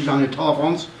messages on their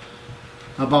telephones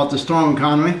about the storm in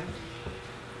Conway.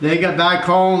 They got back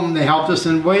home, they helped us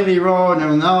in Whaley Road and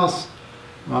everything else.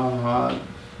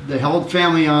 They held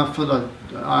family for the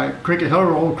Cricket Hill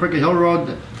Road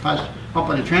that passed up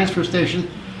at the transfer station.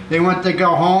 They went to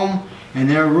go home, and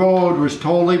their road was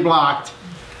totally blocked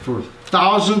for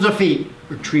thousands of feet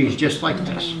with trees just like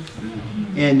this.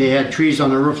 And they had trees on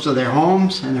the roofs of their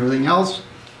homes and everything else.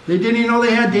 They didn't even know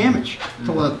they had damage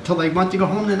till they went to go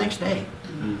home the next day.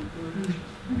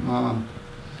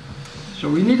 So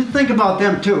we need to think about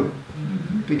them too,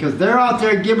 because they're out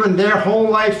there giving their whole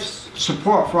life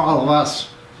support for all of us.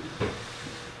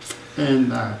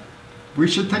 And we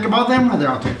should think about them when they're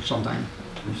out there sometime.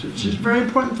 It's just a very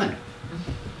important thing.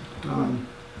 And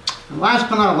last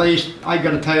but not least, I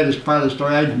got to tell you this part of the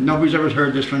story. Nobody's ever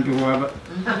heard this one before, but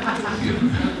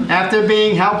after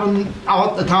helping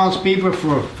out the townspeople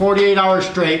for 48 hours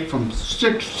straight, from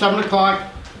 6, 7 o'clock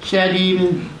Saturday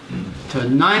evening to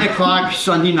 9 o'clock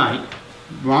Sunday night,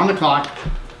 round the clock,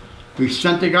 we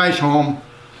sent the guys home.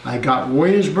 I got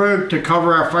Williamsburg to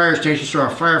cover our fire station so our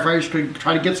firefighters could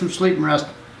try to get some sleep and rest.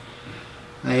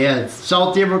 I had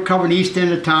South Dearborn covering the east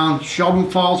end of town, Sheldon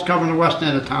Falls covering the west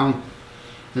end of town.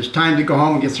 It's time to go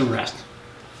home and get some rest.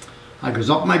 I goes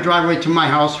up my driveway to my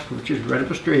house, which is right up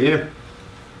the street here.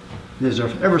 There's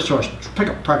an Eversource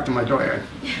pickup parked in my dooryard.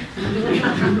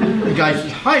 The guy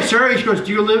says, "Hi, sir." He goes,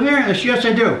 "Do you live here?" I said, "Yes,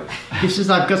 I do." He says,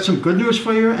 "I've got some good news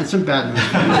for you and some bad news."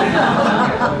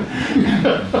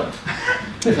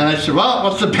 And I said, "Well,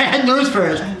 what's the bad news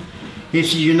first?" He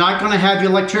said, "You're not going to have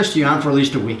your electricity on for at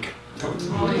least a week."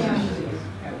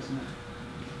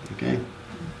 Okay.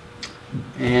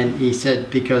 And he said,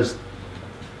 because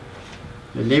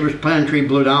the neighbor's pine tree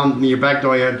blew down in your back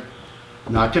dooryard,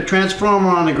 knocked the transformer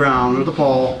on the ground with the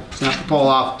pole, snapped the pole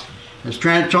off. This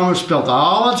transformer spilled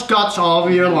all its guts all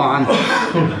over your lawn.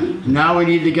 Now we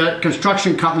need to get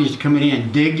construction companies to come in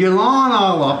and dig your lawn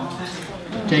all up,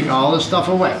 take all this stuff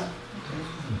away.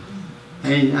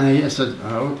 And I said,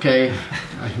 "Okay."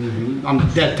 I'm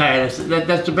dead tired. I said,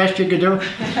 "That's the best you could do?"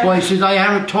 Well, he says, "I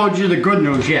haven't told you the good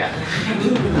news yet."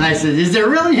 And I said, "Is there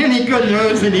really any good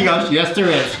news?" And he goes, "Yes, there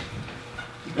is.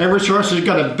 Eversource has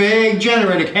got a big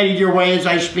generator headed your way as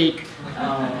I speak.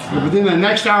 Within the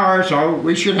next hour or so,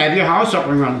 we should have your house up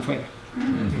and running for you."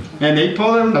 And they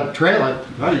pulled in the trailer,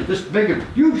 this big,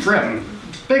 huge trailer,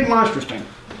 big monstrous thing.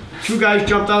 2 guys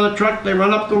jumped out of the truck, they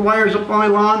run up the wires up my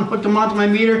lawn, hooked them onto my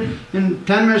meter. In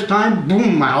 10 minutes time,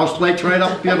 boom, my house lights right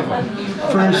up, beautiful.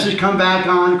 Furnaces come back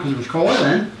on, because it was cold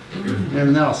then, and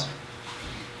everything else.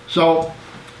 So,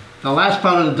 the last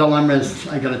part of the dilemma is,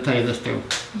 I gotta tell you this too.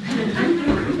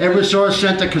 Eversource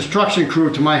sent a construction crew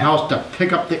to my house to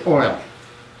pick up the oil.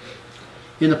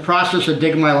 In the process of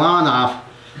digging my lawn off,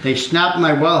 they snapped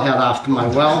my wellhead off to my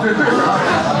well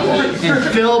and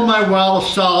filled my well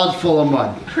solid full of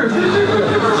mud.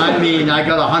 I mean, I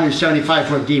got a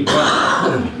 175-foot deep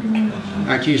well.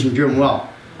 Aren't using drum well.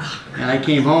 And I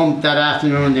came home that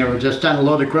afternoon, they were just starting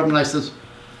to load equipment. I says,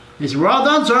 He said, well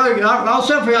done, sir. I'll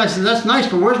set for you. I said, that's nice,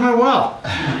 but where's my well?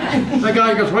 The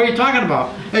guy goes, what are you talking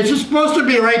about? It's just supposed to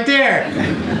be right there.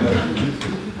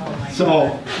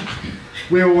 So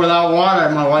we were without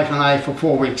water, my wife and I, for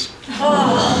 4 weeks. So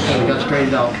we got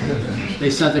straightened out.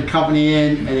 They sent the company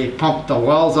in and they pumped the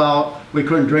wells out. We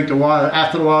couldn't drink the water.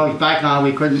 After the well was back on,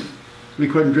 we couldn't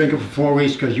drink it for 4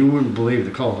 weeks because you wouldn't believe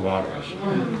the color the water was.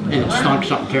 And it stunk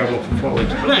something terrible for 4 weeks.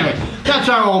 But anyway, that's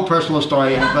our own personal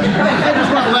story. But I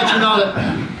just want to let you know that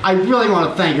I really want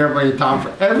to thank everybody in town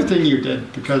for everything you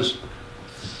did, because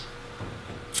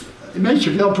it makes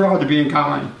you feel proud to be in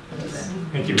Conway.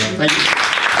 Thank you, man. Thank you.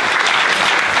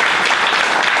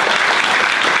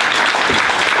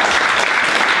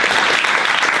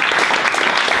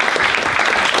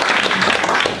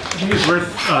 I think it's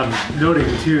worth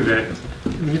noting too that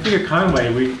when you think of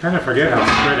Conway, we kind of forget how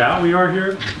spread out we are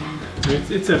here. I mean,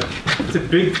 it's a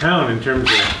big town in terms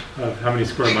of how many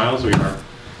square miles we are,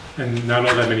 and not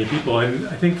all that many people. And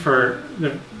I think for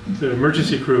the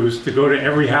emergency crews to go to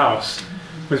every house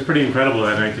was pretty incredible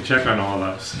that night to check on all of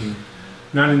us. And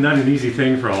not an easy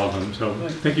thing for all of them. So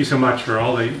thank you so much for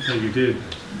all that you did.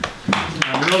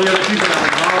 And all the other people that were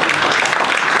involved in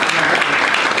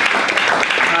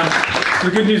that.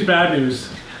 The good news, bad news.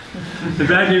 The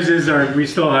bad news is we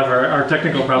still have our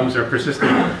technical problems are persisting.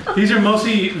 These are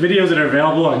mostly videos that are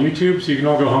available on YouTube, so you can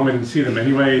all go home and see them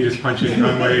anyway. Just punch in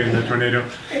Conway and the tornado,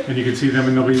 and you can see them.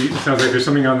 And it sounds like there's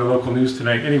something on the local news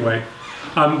tonight anyway.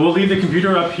 We'll leave the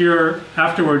computer up here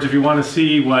afterwards if you want to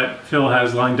see what Phil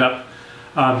has lined up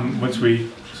once we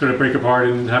sort of break apart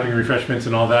and having refreshments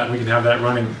and all that. We can have that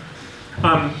running.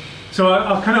 So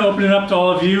I'll kind of open it up to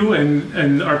all of you,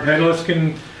 and our panelists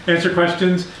can answer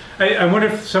questions. I wonder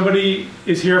if somebody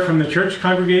is here from the church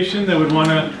congregation that would want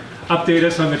to update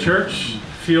us on the church.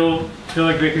 Feel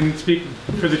like they can speak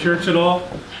for the church at all?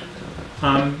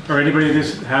 Or anybody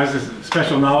that has a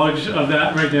special knowledge of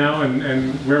that right now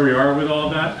and where we are with all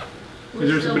of that?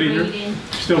 Is there somebody here?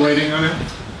 Still waiting on it?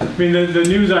 I mean, the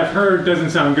news I've heard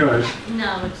doesn't sound good.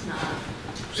 No, it's not.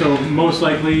 So most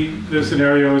likely the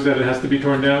scenario is that it has to be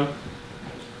torn down?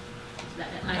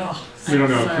 We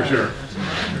don't know for sure.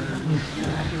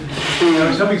 I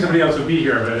was hoping somebody else would be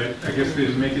here, but I guess they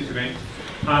didn't make it tonight.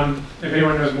 If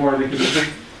anyone knows more, they can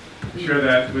share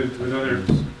that with others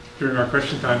during our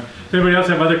question time. Does anybody else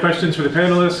have other questions for the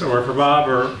panelists or for Bob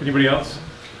or anybody else?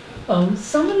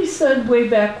 Somebody said way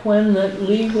back when that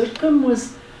Lee Whitcomb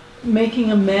was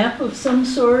making a map of some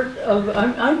sort of.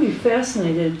 I'd be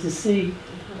fascinated to see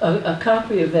a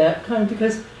copy of that, kind of,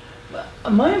 because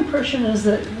my impression is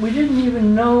that we didn't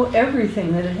even know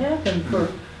everything that had happened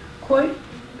for quite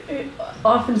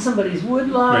often somebody's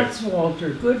woodlots, right.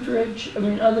 Walter Goodrich, I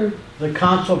mean other... The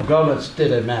Council of Governments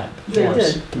did a map. They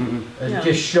did. Mm-hmm. It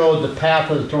just showed the path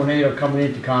of the tornado coming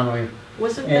into Conway.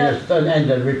 Wasn't and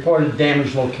the reported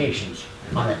damage locations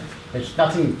on it. It's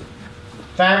nothing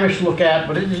fabulous to look at,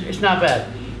 but it's not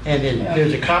bad. And then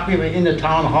there's a copy of it in the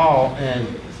town hall, and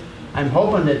I'm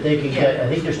hoping that they can get, I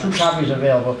think there's 2 copies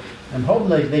available. I'm hoping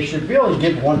they should be able to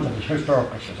give one to the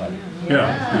Historical Society.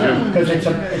 Yeah. Because it's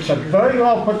a very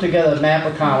well put together map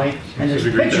of Conway, and there's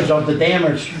pictures of the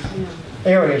damaged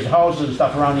areas, houses and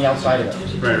stuff around the outside of it.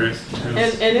 Right.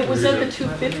 And it was at the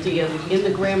 250 in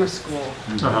the grammar school.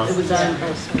 It was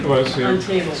on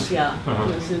tables, yeah.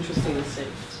 It was interesting to see.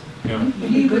 Yeah.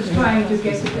 He was trying to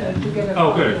get a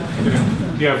Oh, good.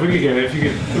 Yeah, if we could get it, if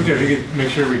you could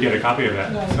make sure we get a copy of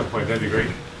that at some point, that'd be great.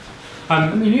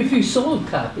 I mean, if you sold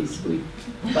copies, we'd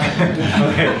buy them.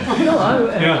 Okay. No,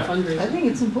 Yeah. I think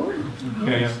it's important.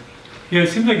 Yeah. Yeah, it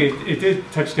seems like it did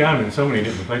touch down in so many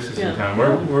different places in town.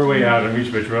 We're way out on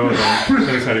Reachbridge Road on the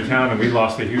other side of town, and we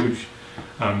lost a huge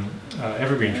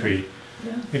evergreen tree.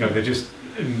 You know, they're just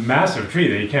a massive tree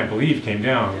that you can't believe came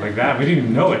down like that. We didn't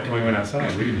even know it until we went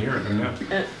outside. We didn't hear it come down.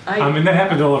 And that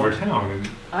happened all over town. And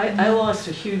I lost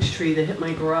a huge tree that hit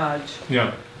my garage.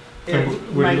 Yeah.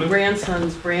 My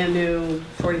grandson's brand new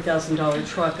 $40,000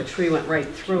 truck, a tree went right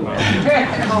through it.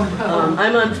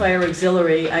 I'm on fire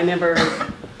auxiliary.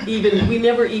 We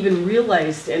never even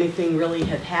realized anything really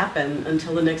had happened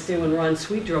until the next day when Ron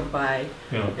Sweet drove by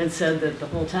and said that the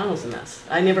whole town was a mess.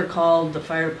 I never called the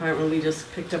fire department. We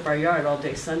just picked up our yard all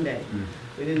day Sunday.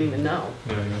 We didn't even know.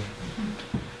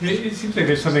 It seems like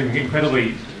there's something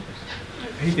incredibly,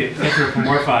 I hate to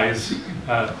anthropomorphize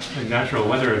a natural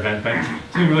weather event, but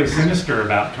something really sinister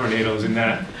about tornadoes in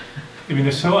that, I mean,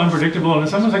 they're so unpredictable, and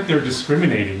it's almost like they're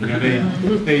discriminating. You know,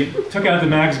 they took out the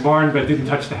Mag's barn but didn't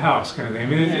touch the house, kind of thing. I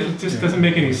mean, it just doesn't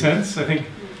make any sense. I think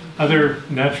other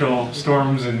natural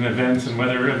storms and events and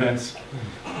weather events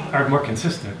are more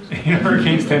consistent. You know,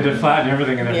 hurricanes tend to flatten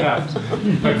everything in their path.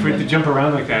 But for it to jump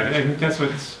around like that, I think that's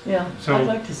what's... Yeah, so, I'd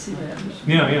like to see that.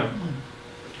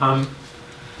 Yeah.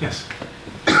 Yes.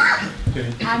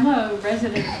 I'm a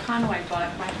resident of Conway,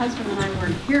 but my husband and I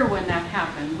weren't here when that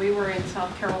happened. We were in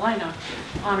South Carolina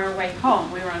on our way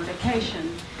home. We were on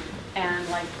vacation, and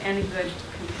like any good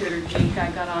computer geek,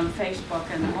 I got on Facebook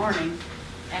in the morning,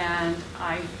 and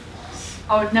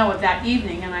that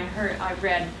evening, and I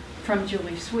read from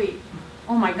Julie Sweet,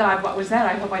 oh my God, what was that?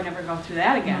 I hope I never go through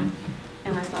that again.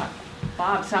 And I thought,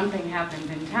 Bob, something happened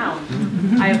in town.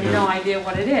 I have no idea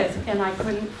what it is, and I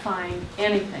couldn't find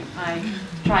anything. I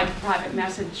tried to private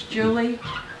message Julie.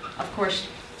 Of course,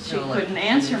 she couldn't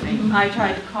answer me. I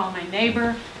tried to call my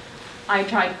neighbor. I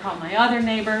tried to call my other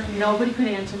neighbor. Nobody could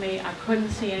answer me. I couldn't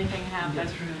see anything happen.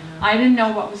 I didn't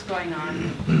know what was going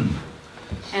on.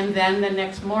 And then the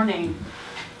next morning,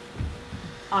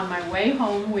 on my way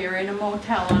home, we were in a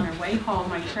motel on our way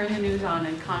home. I turned the news on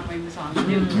and Conway was on the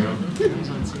news.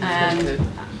 And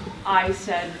I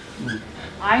said,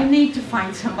 I need to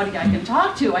find somebody I can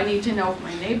talk to. I need to know if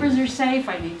my neighbors are safe.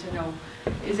 I need to know,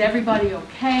 is everybody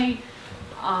okay?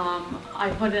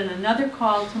 I put in another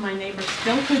call to my neighbor,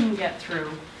 still couldn't get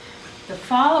through. The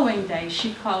following day,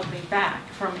 she called me back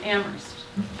from Amherst,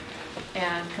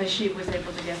 and because she was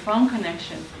able to get phone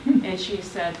connection, and she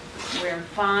said, we're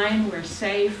fine, we're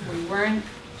safe, we weren't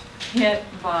hit,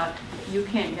 but you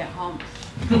can't get home.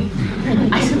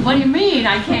 I said, what do you mean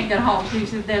I can't get home? She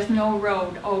said, there's no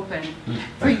road open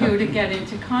for you to get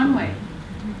into Conway.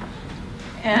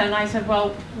 And I said,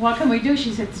 well, what can we do?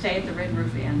 She said, stay at the Red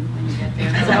Roof Inn when you get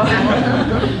there.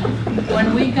 So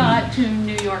when we got to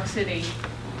New York City,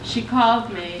 she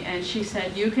called me and she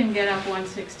said, you can get up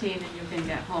 116 and you can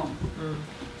get home.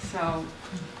 So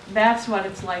that's what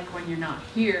it's like when you're not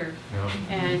here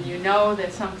and you know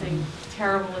that something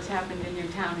terrible has happened in your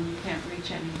town and you can't reach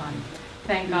anybody.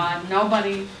 Thank God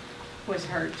nobody was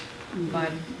hurt,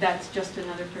 but that's just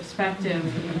another perspective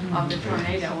of the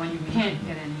tornado when you can't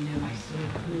get any news.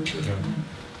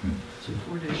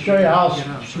 To show you how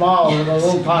small the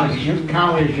little town of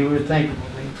Conway is, you would think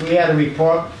we had a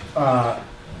report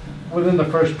within the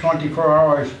first 24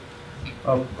 hours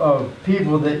of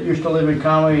people that used to live in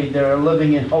Conway that are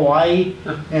living in Hawaii,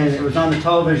 and it was on the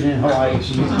television in Hawaii.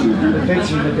 The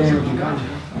pictures of the damage in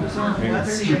Conway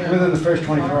within the first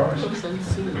 24 hours.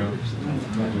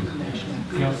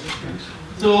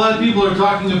 So a lot of people are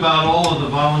talking about all of the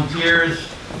volunteers,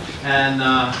 and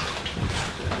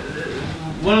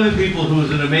one of the people who is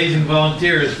an amazing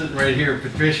volunteer is sitting right here,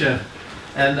 Patricia,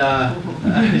 and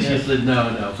she said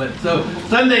no. But so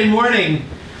Sunday morning,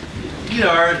 you know,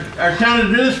 our town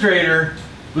administrator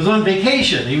was on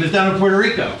vacation. He was down in Puerto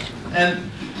Rico,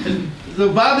 and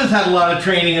so Bob has had a lot of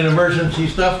training in emergency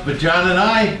stuff, but John and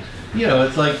I, you know,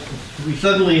 it's like we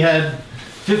suddenly had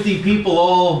 50 people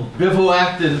all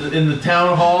bivouacked in the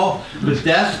town hall with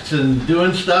desks and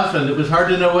doing stuff, and it was hard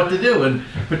to know what to do. And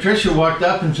Patricia walked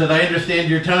up and said, I understand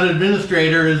your town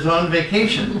administrator is on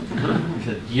vacation. I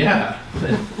said, yeah.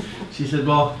 She said,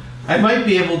 well, I might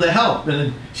be able to help.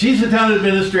 And she's the town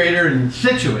administrator in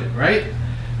Situate, right?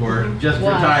 Or just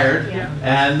retired. Yeah.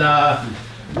 And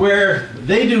where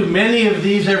they do many of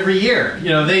these every year. You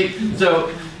know,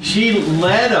 so she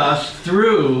led us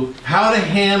through how to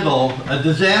handle a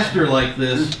disaster like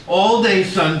this all day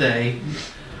Sunday,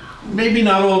 maybe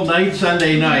not all night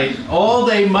Sunday night, all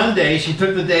day Monday. She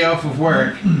took the day off of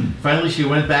work. Finally, she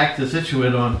went back to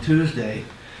Situate on Tuesday.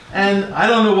 And I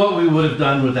don't know what we would have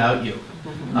done without you.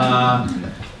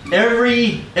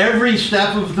 Every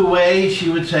step of the way, she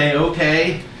would say,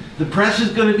 okay, the press is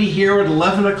going to be here at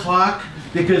 11 o'clock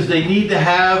because they need to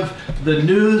have the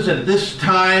news at this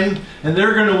time, and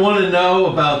they're going to want to know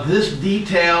about this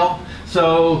detail.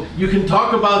 So you can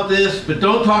talk about this, but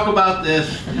don't talk about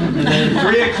this. And then at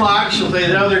 3 o'clock, she'll say,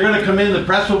 no, they're going to come in. The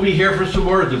press will be here for some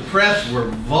more. The press were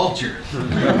vultures.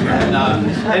 And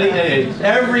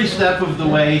every step of the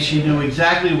way, she knew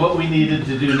exactly what we needed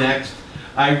to do next.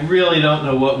 I really don't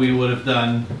know what we would have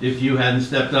done if you hadn't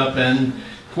stepped up. And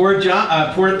poor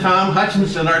Tom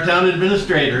Hutchinson, our town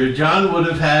administrator, John would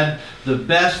have had the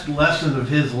best lesson of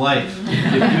his life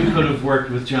if you could have worked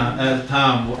with Tom,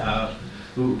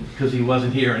 because he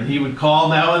wasn't here. And he would call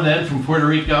now and then from Puerto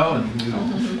Rico, and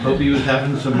we hope he was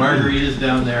having some margaritas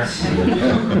down there.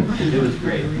 It was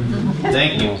great.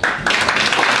 Thank you.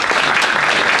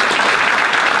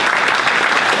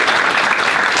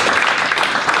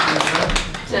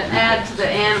 To add to the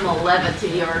animal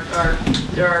levity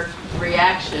or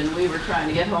reaction, we were trying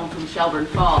to get home from Shelburne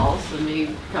Falls, and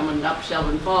we coming up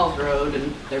Shelburne Falls Road,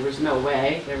 and there was no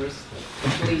way. There was a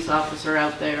police officer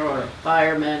out there or a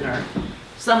fireman,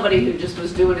 somebody who just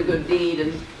was doing a good deed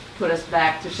and put us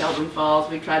back to Shelburne Falls.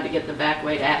 We tried to get the back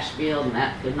way to Ashfield, and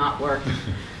that did not work.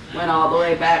 Went all the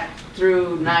way back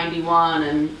through 91,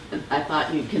 and I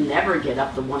thought you can never get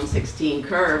up the 116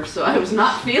 curve, so I was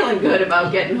not feeling good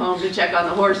about getting home to check on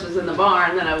the horses in the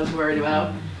barn that I was worried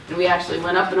about. And we actually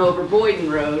went up and over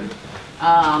Boyden Road.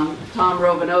 Tom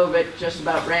Robinovic just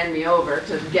about ran me over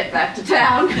to get back to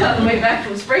town on the way back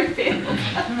from Springfield.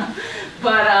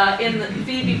 But in the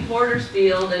Phoebe Porter's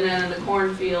field and then in the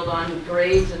cornfield on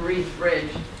Graves and Reed's Bridge,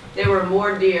 there were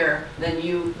more deer than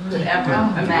you could ever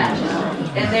imagine.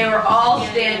 And they were all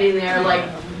standing there like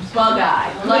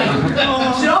bug-eyed. Like,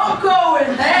 don't go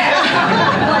in there!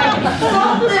 Like,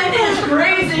 something is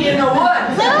crazy in the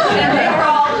woods! And they were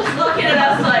all just looking at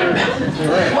us like,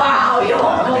 wow, you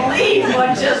won't believe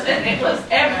what just... And it was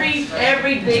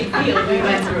every big field we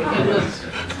went through. It was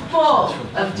full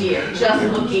of deer, just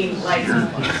looking like,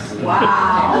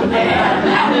 wow, man,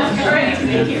 that was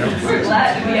crazy. We're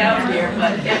glad to be out here,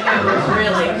 but it was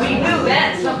really, we knew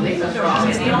then something was wrong.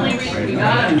 And the only reason we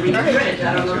got on Reed's Bridge,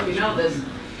 I don't know if you know this,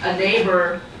 a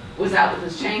neighbor was out with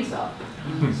his chainsaw.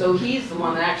 So he's the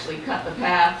one that actually cut the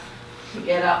path to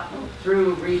get up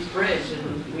through Reed's Bridge,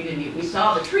 and we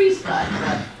saw the trees cut,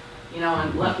 but, you know,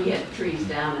 and lucky had trees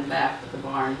down and back, but the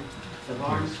barn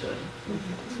stood.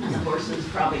 And the horses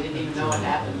probably didn't even know what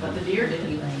happened, but the deer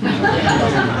didn't.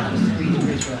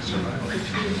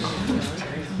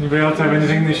 Anybody else have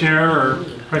anything to share or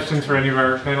questions for any of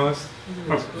our panelists?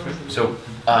 So,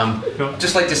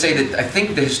 just like to say that I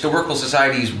think the Historical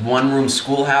Society's one-room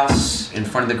schoolhouse in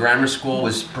front of the grammar school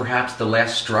was perhaps the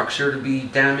last structure to be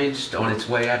damaged on its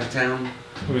way out of town.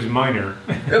 It was minor.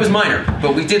 It was minor,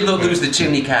 but we did lose the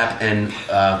chimney cap, and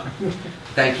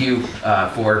thank you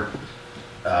for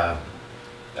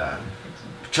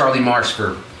Charlie Marsh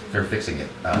for fixing it.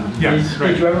 Yes, right.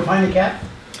 Did you ever find the cap?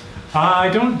 I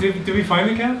don't. Did we find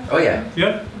the cap? Oh yeah.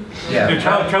 Yep. Yeah.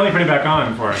 Charlie put it back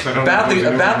on for us. I don't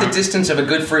know about the distance of a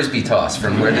good frisbee toss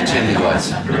from where the chimney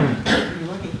was.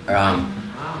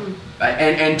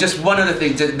 And just one other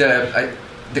thing,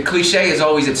 the cliche is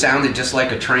always it sounded just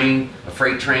like a train, a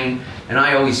freight train, and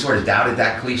I always sort of doubted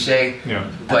that cliche. Yeah.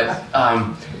 But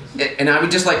and I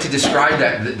would just like to describe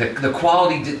that the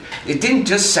quality. It didn't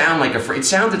just sound like a freight. It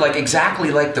sounded like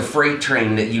exactly like the freight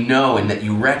train that you know and that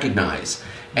you recognize.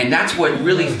 And that's what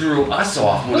really threw us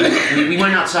off when we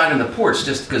went outside on the porch,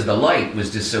 just because the light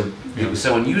was just it was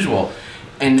so unusual,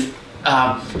 and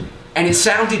it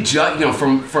sounded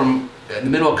from the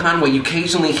middle of Conway, you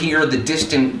occasionally hear the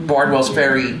distant Bardwell's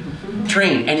Ferry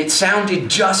train, and it sounded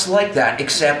just like that,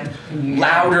 except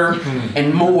louder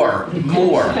and more. Like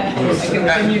it was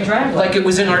in your driveway. Like it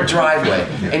was in our driveway,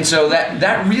 and so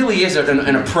that really is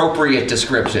an appropriate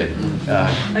description.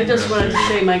 I just wanted to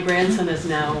say my grandson is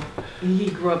now,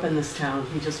 he grew up in this town.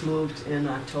 He just moved in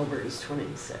October. He's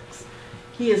 26.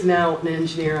 He is now an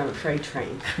engineer on a freight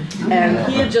train. And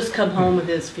he had just come home with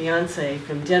his fiance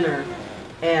from dinner,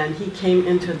 and he came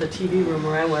into the TV room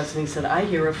where I was, and he said, I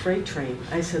hear a freight train.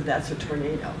 I said, that's a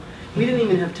tornado. We didn't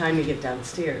even have time to get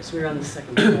downstairs. We were on the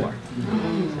second floor.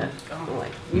 I'm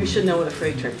like, you should know what a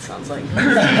freight train sounds like. He's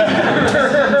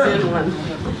in one.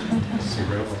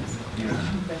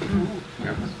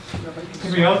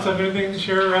 Anybody else have anything to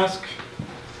share or ask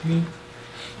any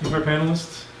of our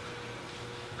panelists?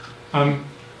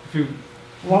 If you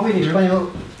want me to explain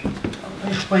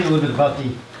a little bit about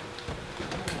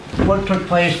what took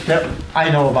place that I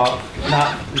know about.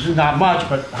 Not much,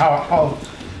 but how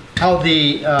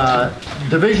the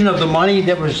division of the money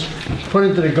that was put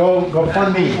into the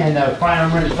GoFundMe and the Fire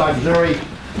and Remembrance Auxiliary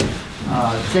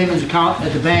savings account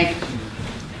at the bank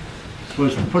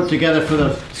was put together for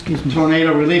the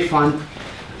tornado relief fund,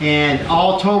 and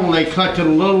all total they collected a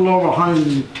little over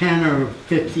 110 or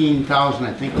 15,000,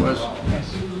 I think it was,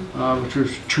 which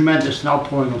was tremendous, an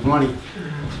outpouring of money.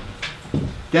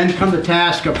 Then come the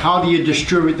task of how do you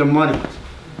distribute the money.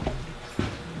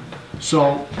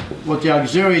 So what the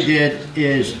auxiliary did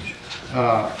is,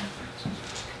 my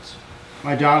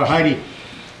daughter Heidi,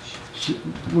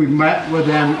 we met with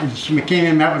them, and she came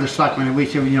and met with the selectmen, and we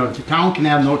said, the town can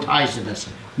have no ties to this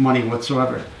money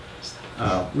whatsoever.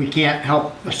 We can't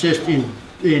help assist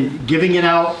in giving it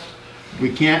out.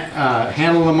 We can't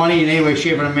handle the money in any way,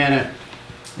 shape, or manner.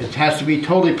 It has to be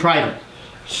totally private.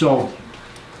 So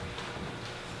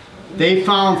they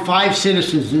found 5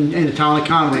 citizens in the town of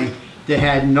Conway that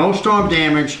had no storm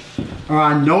damage, are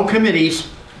on no committees,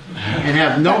 and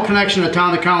have no connection to the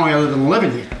town of Conway other than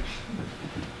living here.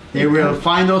 They were able to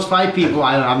find those 5 people.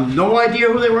 I have no idea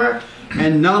who they were,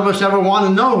 and none of us ever want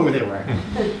to know who they were.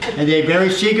 And they very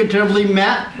secretively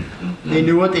met. They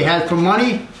knew what they had for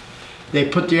money. They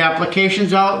put the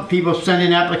applications out, people send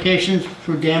in applications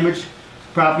for damaged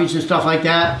properties and stuff like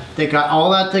that. They got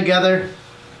all that together,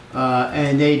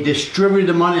 and they distributed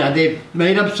the money. They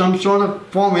made up some sort of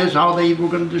formulas how they were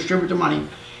going to distribute the money.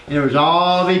 And it was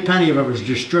every penny of it was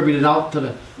distributed out to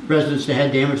the residents that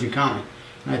had damage in the county.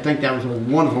 And I think that was a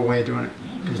wonderful way of doing it.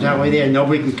 Because that way there,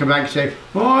 nobody can come back and say,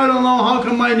 oh, I don't know, how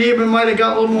come my neighbor might have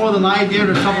got a little more than I did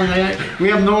or something like that. We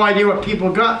have no idea what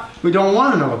people got. We don't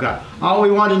want to know what got. All we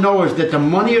want to know is that the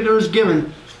money that was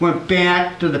given went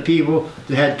back to the people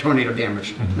that had tornado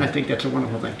damage. And I think that's a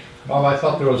wonderful thing. Bob, I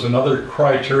thought there was another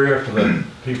criteria for the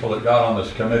people that got on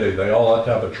this committee. They all had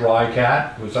to have a dry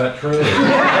cat. Was that true? A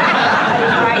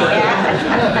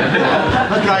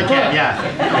dry cat, yeah.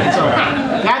 So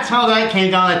that's how that came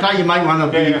down. I thought you might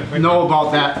want to know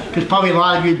about that, because probably a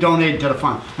lot of you donated to the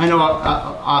fund. I know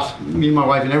us, me and my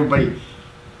wife and everybody,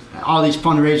 all these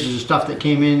fundraisers and stuff that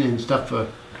came in and stuff, a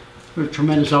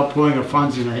tremendous outpouring of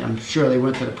funds, and I'm sure they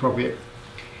went to the appropriate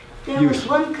There use. was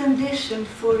one condition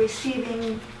for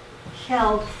receiving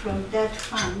help from that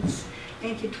funds,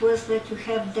 and it was that you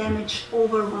have damage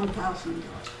over $1,000.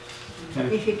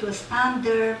 Okay. If it was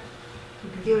under,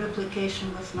 your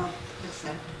application was not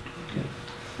accepted.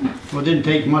 Well, it didn't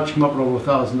take much to come up with over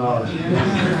 $1,000.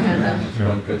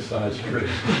 One good sized tree.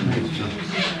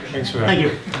 Thanks for that. Thank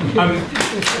you.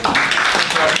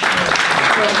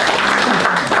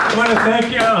 I want to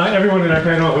thank everyone in our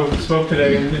panel who spoke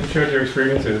today and shared their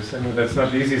experiences. I know that's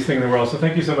not the easiest thing in the world, so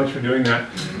thank you so much for doing that.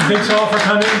 Thanks all for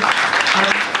coming.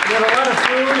 We have a lot of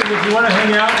food, and if you want to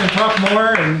hang out and talk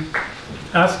more and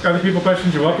ask other people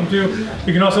questions, you're welcome to.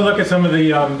 You can also look at some of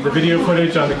the video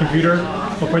footage on the computer.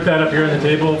 We'll put that up here on the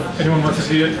table if anyone wants to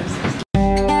see it.